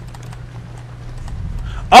 so...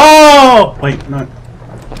 Oh! Wait, no.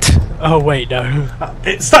 Oh wait, no.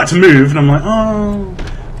 It started to move, and I'm like, oh.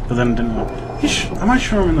 But then it didn't work. Am I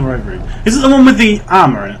sure I'm in the right room? Is it the one with the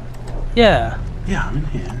armor in it? Yeah. Yeah, I'm in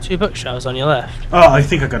here. 2 bookshelves on your left. Oh, I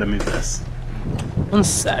think I gotta move this. 1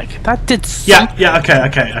 sec. That did Yeah,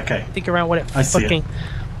 okay. think around what it I see fucking... it.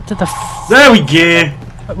 What did the There we go!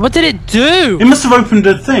 What did it do? It must have opened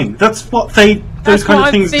a thing. That's what those kind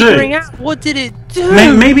of things do. Out. What did it do?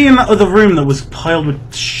 Maybe in that other room that was piled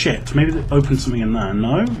with shit. Maybe it opened something in there.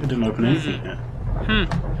 No, it didn't open anything yet.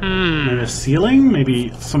 Maybe a ceiling?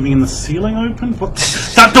 Maybe something in the ceiling opened? What?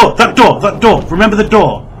 That door! Remember the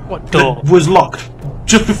door? What door? That was locked.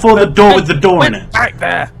 Just before the door with the door in it. Back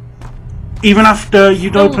there. Even after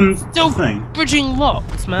you'd opened Still the thing. bridging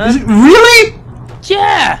locked, man. Is it really?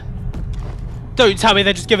 Yeah! Don't tell me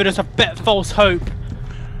they're just giving us a bit of false hope.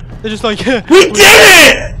 They're just like... We did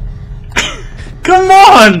it! Come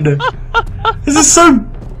on! This is so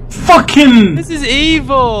fucking... This is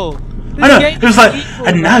evil! I know, it was like,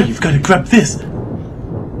 and now you've got to grab this.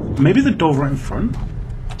 Maybe the door right in front?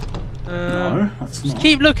 No, that's not.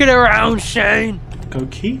 Keep looking around, Shane! Go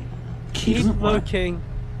key? Key Keep doesn't work. looking.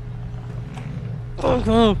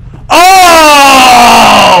 Oh!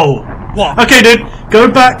 Oh! What? Okay, dude,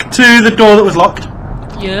 go back to the door that was locked.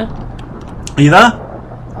 Yeah? Are you there?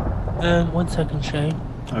 1 second, Shane.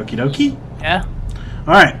 Okie dokie. Yeah?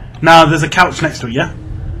 Alright, now there's a couch next to it, yeah?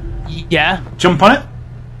 Yeah? Jump on it.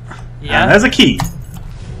 Yeah? And there's a key.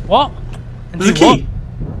 What? There's a key.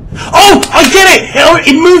 Oh! I get it!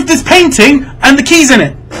 It moved this painting and the key's in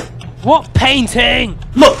it. What painting?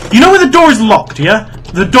 Look, you know where the door is locked, yeah?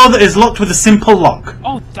 The door that is locked with a simple lock.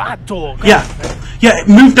 Oh, that door. Yeah. Yeah, it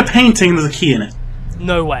moved a painting and there's a key in it.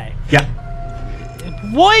 No way. Yeah.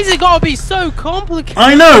 Why is it gotta be so complicated?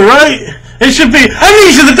 I know, right? It should be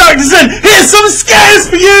Amnesia the Dark Descent! Here's some scares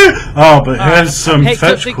for you! Oh, but here's some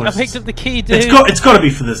fetch quests. I picked up the key, dude. It's got to be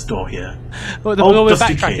for this door here. What, the door we're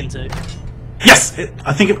dusty backtracking key. to? Yes!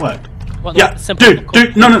 I think it worked. What, Yeah, dude,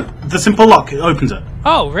 no, the simple lock, it opens it.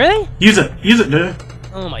 Oh, really? Use it, dude.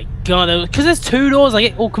 Oh my god, because there's 2 doors, I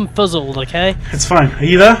get all confuzzled, okay? It's fine. Are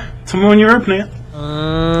you there? Tell me when you're opening it.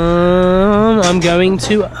 I'm going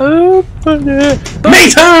to open it. Me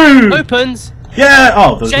too! Opens. Yeah!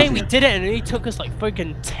 Oh, Shame we did it and it only took us like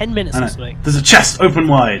freaking 10 minutes or something. There's a chest, open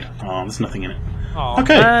wide. Oh, there's nothing in it. Oh,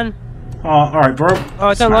 okay. man. Oh, alright, bro. Oh,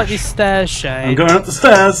 I don't like these stairs, Shane. I'm going up the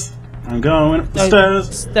stairs.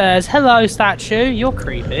 Stairs. Hello, statue. You're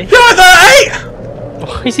creepy. You're there,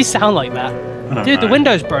 Why does he sound like that? Dude, know. the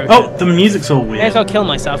window's broken. Oh, the music's all weird. May as well kill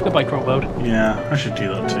myself. Goodbye, Cruel World. Yeah, I should do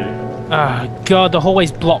that too. Oh, God, the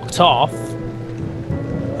hallway's blocked off.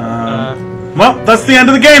 Well, that's the end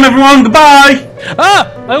of the game, everyone. Goodbye!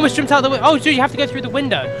 Ah! I almost jumped out the window. Oh, dude, you have to go through the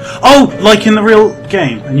window. Oh, like in the real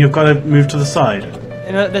game, and you've got to move to the side.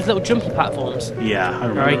 And there's little jumpy platforms. Yeah, I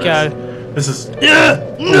remember. There we go. This is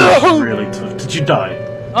No! really tough. Did you die?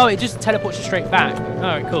 Oh, it just teleports you straight back.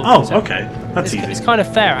 Alright, cool. Oh, So, okay. That's easy. It's kind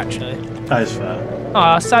of fair, actually. That is fair.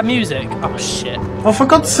 Oh, sad music. Oh, shit. Oh, for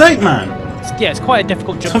God's sake, man! Yeah, it's quite a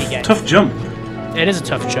difficult jumpy game. Tough jump. It is a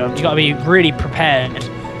tough jump. You gotta be really prepared.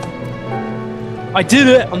 I did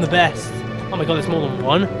it! I'm the best. Oh my god, there's more than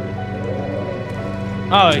one.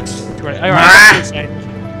 Oh, it's great. Alright,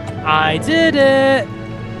 I did it!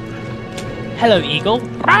 Hello, Eagle.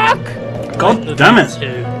 God damn it!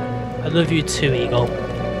 I love you too, Eagle.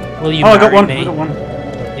 Will you I marry got one. me? I got one.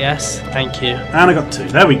 Yes, thank you. And I got 2.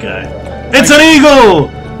 There we go. It's an eagle!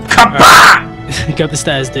 Kabah! Go up the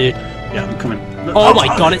stairs, dude. Yeah, I'm coming. Oh my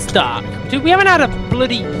god, it's dark. Dude, we haven't had a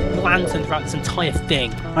bloody lantern throughout this entire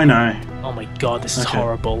thing. I know. Oh my god, this is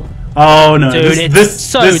horrible. Oh no, Dude, it's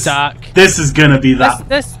so dark. This is gonna be that.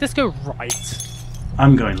 Let's go right.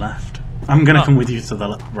 I'm going left. I'm gonna come with you to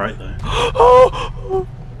the right though.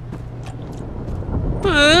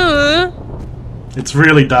 It's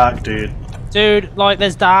really dark, dude. Dude, like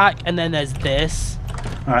there's dark and then there's this.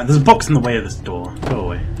 Alright, there's a box in the way of this door. Go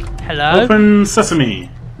away. Hello? Open sesame.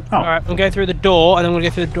 Oh. Alright, I'm going through the door and then I'm gonna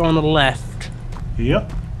go through the door on the left.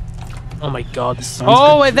 Yep. Oh my god, this is...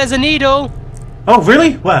 Oh, wait, there's a needle! Oh,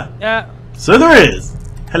 really? Where? Yeah. So there is.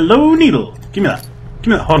 Hello, needle. Give me that.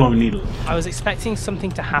 Give me that hollow needle. I was expecting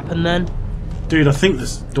something to happen then. Dude, I think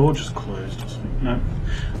this door just closed or something. No.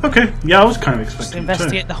 Okay, yeah, I was kind of expecting Just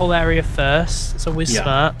investigate the whole area first. It's always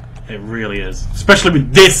smart. It really is. Especially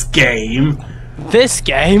with this game. This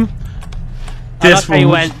game? This one. You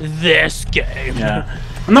went, this game. Yeah.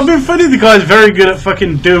 I'm not being funny, the guy's very good at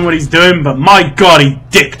fucking doing what he's doing, but my god, he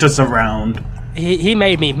dicked us around. He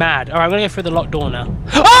made me mad. Alright, I'm gonna go through the locked door now.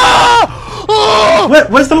 Ah! Oh!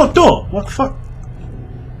 Where's the locked door? What the fuck?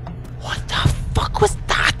 What the fuck was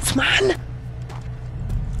that, man?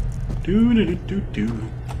 Oh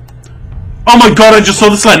my god, I just saw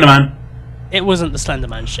the Slender Man. It wasn't the Slender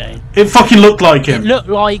Man, Shane. It fucking looked like him. It looked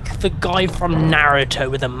like the guy from Naruto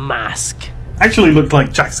with a mask. Actually looked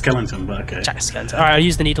like Jack Skellington, but okay. Jack Skellington. Alright, I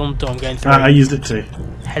used the needle on the door, I'm going through. I used it too.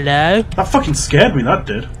 Hello? That fucking scared me, that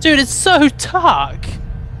did. Dude, it's so dark.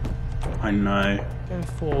 I know. Going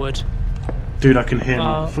forward. Dude, I can hear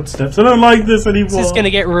my footsteps. I don't like this anymore. This is gonna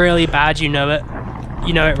get really bad, you know it.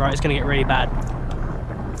 You know it, right? It's gonna get really bad.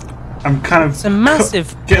 I'm kind of It's a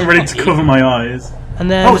massive getting ready to cover my eyes. And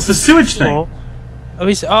then oh, it's the sewage thing.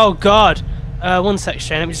 Oh god. One sec,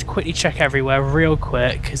 Shane. Let me just quickly check everywhere real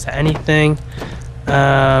quick. Is there anything?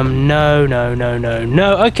 No.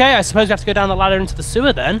 Okay, I suppose we have to go down the ladder into the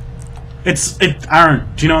sewer then. Aaron,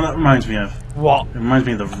 do you know what that reminds me of? What? It reminds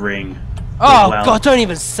me of the Ring. Oh god, don't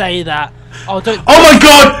even say that. Oh, don't. Oh my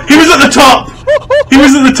god! He was at the top! He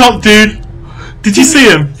was at the top, dude! Did you see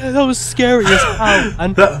him? That was scary as hell.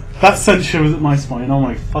 And that sent shivers at my spine. Oh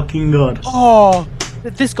my fucking god. Oh,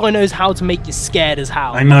 this guy knows how to make you scared as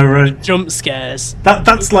hell. I know, right? Jump scares.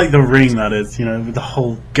 That's like the Ring, that is, you know, with the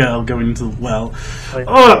whole girl going into the well.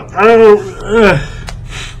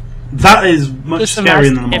 That is much scarier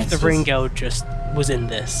than the monsters. If the Ring girl just was in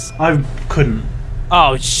this. I couldn't.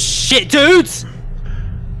 Oh shit, dudes!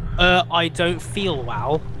 I don't feel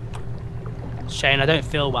well. Shane, I don't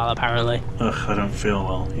feel well apparently. Ugh, I don't feel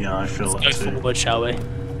well. Yeah, I feel that too. Go forward, shall we?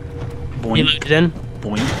 Boink. You loaded in?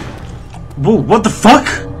 Boink. Whoa, what the fuck?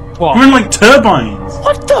 What? We're in like turbines.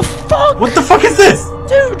 What the fuck? What the fuck is this?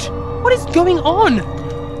 Dude, what is going on?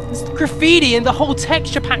 There's graffiti and the whole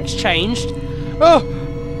texture pack's changed. Oh,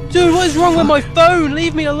 dude, what is wrong with my phone?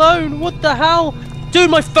 Leave me alone. What the hell? Dude,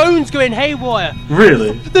 my phone's going haywire.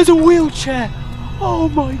 Really? There's a wheelchair. Oh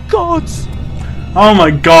my god. Oh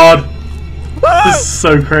my god. This is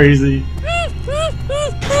so crazy.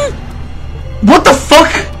 What the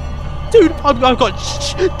fuck? Dude, I've got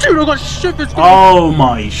shivers. Oh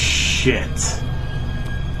my shit.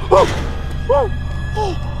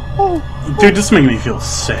 Dude, this is making me feel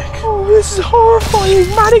sick. Oh, this is horrifying.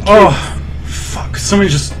 Mannequins. Oh, fuck.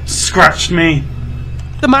 Somebody just scratched me.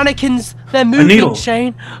 The mannequins, they're moving, A needle.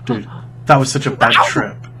 Shane. Dude, that was such a bad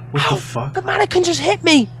trip. What the fuck? The mannequin just hit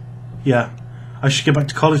me. Yeah. I should get back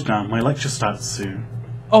to college now. My lecture starts soon.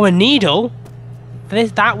 Oh, a needle?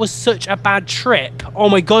 That was such a bad trip. Oh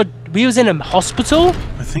my god, we was in a hospital?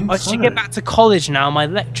 I think so. I should get back to college now. My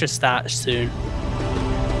lecture starts soon.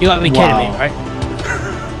 You gotta be kidding me, right?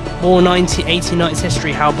 More 1890s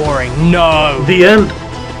history, how boring. No! The end.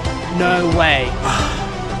 No way.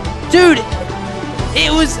 Dude,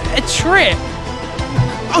 it was a trip.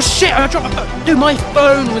 Oh shit, I dropped my phone. Dude, my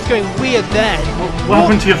phone was going weird then. What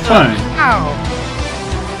happened to your phone? Ow.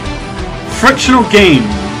 Frictional games.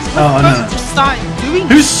 Oh, no. Just started doing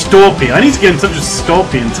Who's Storpy? I need to get in touch with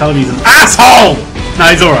Storpy and tell him he's an asshole! No,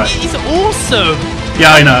 he's alright. He's awesome.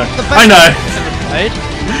 Yeah, I know. I know.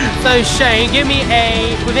 So Shane, give me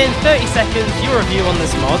within 30 seconds, your review on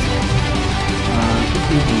this mod.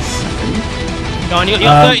 Give me a second. Go on, you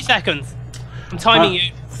got 30 seconds. I'm timing you.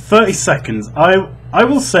 30 seconds. I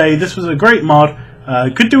will say this was a great mod.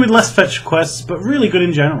 Could do with less fetch quests, but really good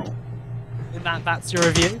in general. That's your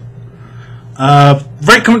review?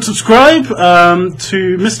 Rate, comment, subscribe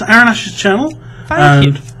to Mr. Aaronash's channel. Thank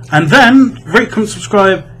you. And then rate, comment,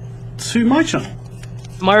 subscribe to my channel.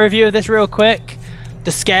 My review of this real quick.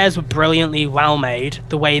 The scares were brilliantly well made.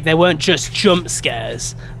 The way they weren't just jump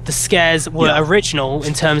scares. The scares were original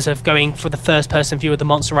in terms of going for the first-person view of the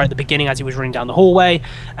monster right at the beginning as he was running down the hallway.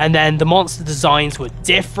 And then the monster designs were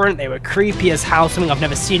different. They were creepy as hell, something I've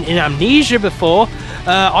never seen in Amnesia before.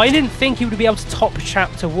 I didn't think he would be able to top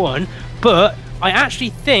Chapter 1, but I actually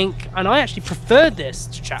think, and I actually preferred this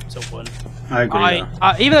to Chapter 1. I agree.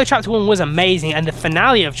 Even though Chapter 1 was amazing and the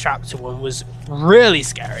finale of Chapter 1 was really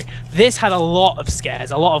scary, this had a lot of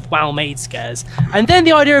scares, a lot of well-made scares. And then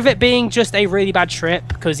the idea of it being just a really bad trip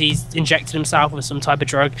because he's injected himself with some type of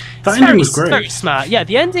drug. That ending was great. Very smart. Yeah,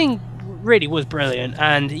 the ending really was brilliant,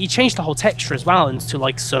 and he changed the whole texture as well into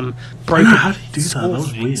like some broken. How did he do that? That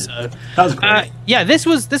was weird. So, that was great. Yeah, this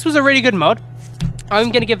was a really good mod.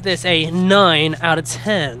 I'm gonna give this a 9 out of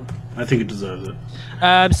 10. I think it deserves it.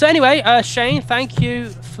 So anyway, Shane, thank you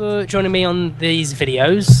for joining me on these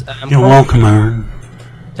videos. You're welcome, Aaron.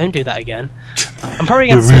 Don't do that again. I'm probably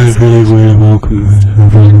going to really welcome.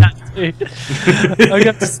 I'm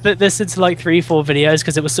going to split this into like 3-4 videos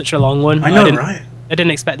because it was such a long one. I know, right? I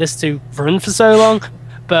didn't expect this to run for so long.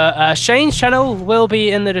 But Shane's channel will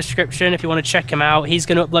be in the description if you want to check him out. He's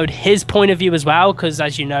going to upload his point of view as well, because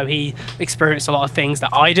as you know, he experienced a lot of things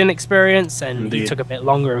that I didn't experience, and he took a bit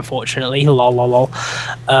longer, unfortunately. Lol, lol, lol.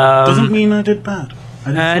 Doesn't mean I did bad.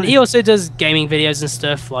 And he also does gaming videos and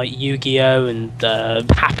stuff like Yu-Gi-Oh! And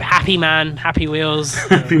Happy Man, Happy Wheels.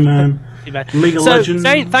 Happy Man. League of Legends.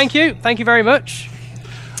 Zane, thank you very much.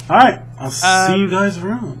 Alright, I'll see you guys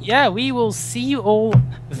around. Yeah, we will see you all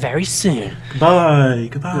very soon. Goodbye.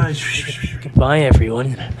 Goodbye,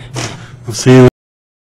 everyone. I'll see you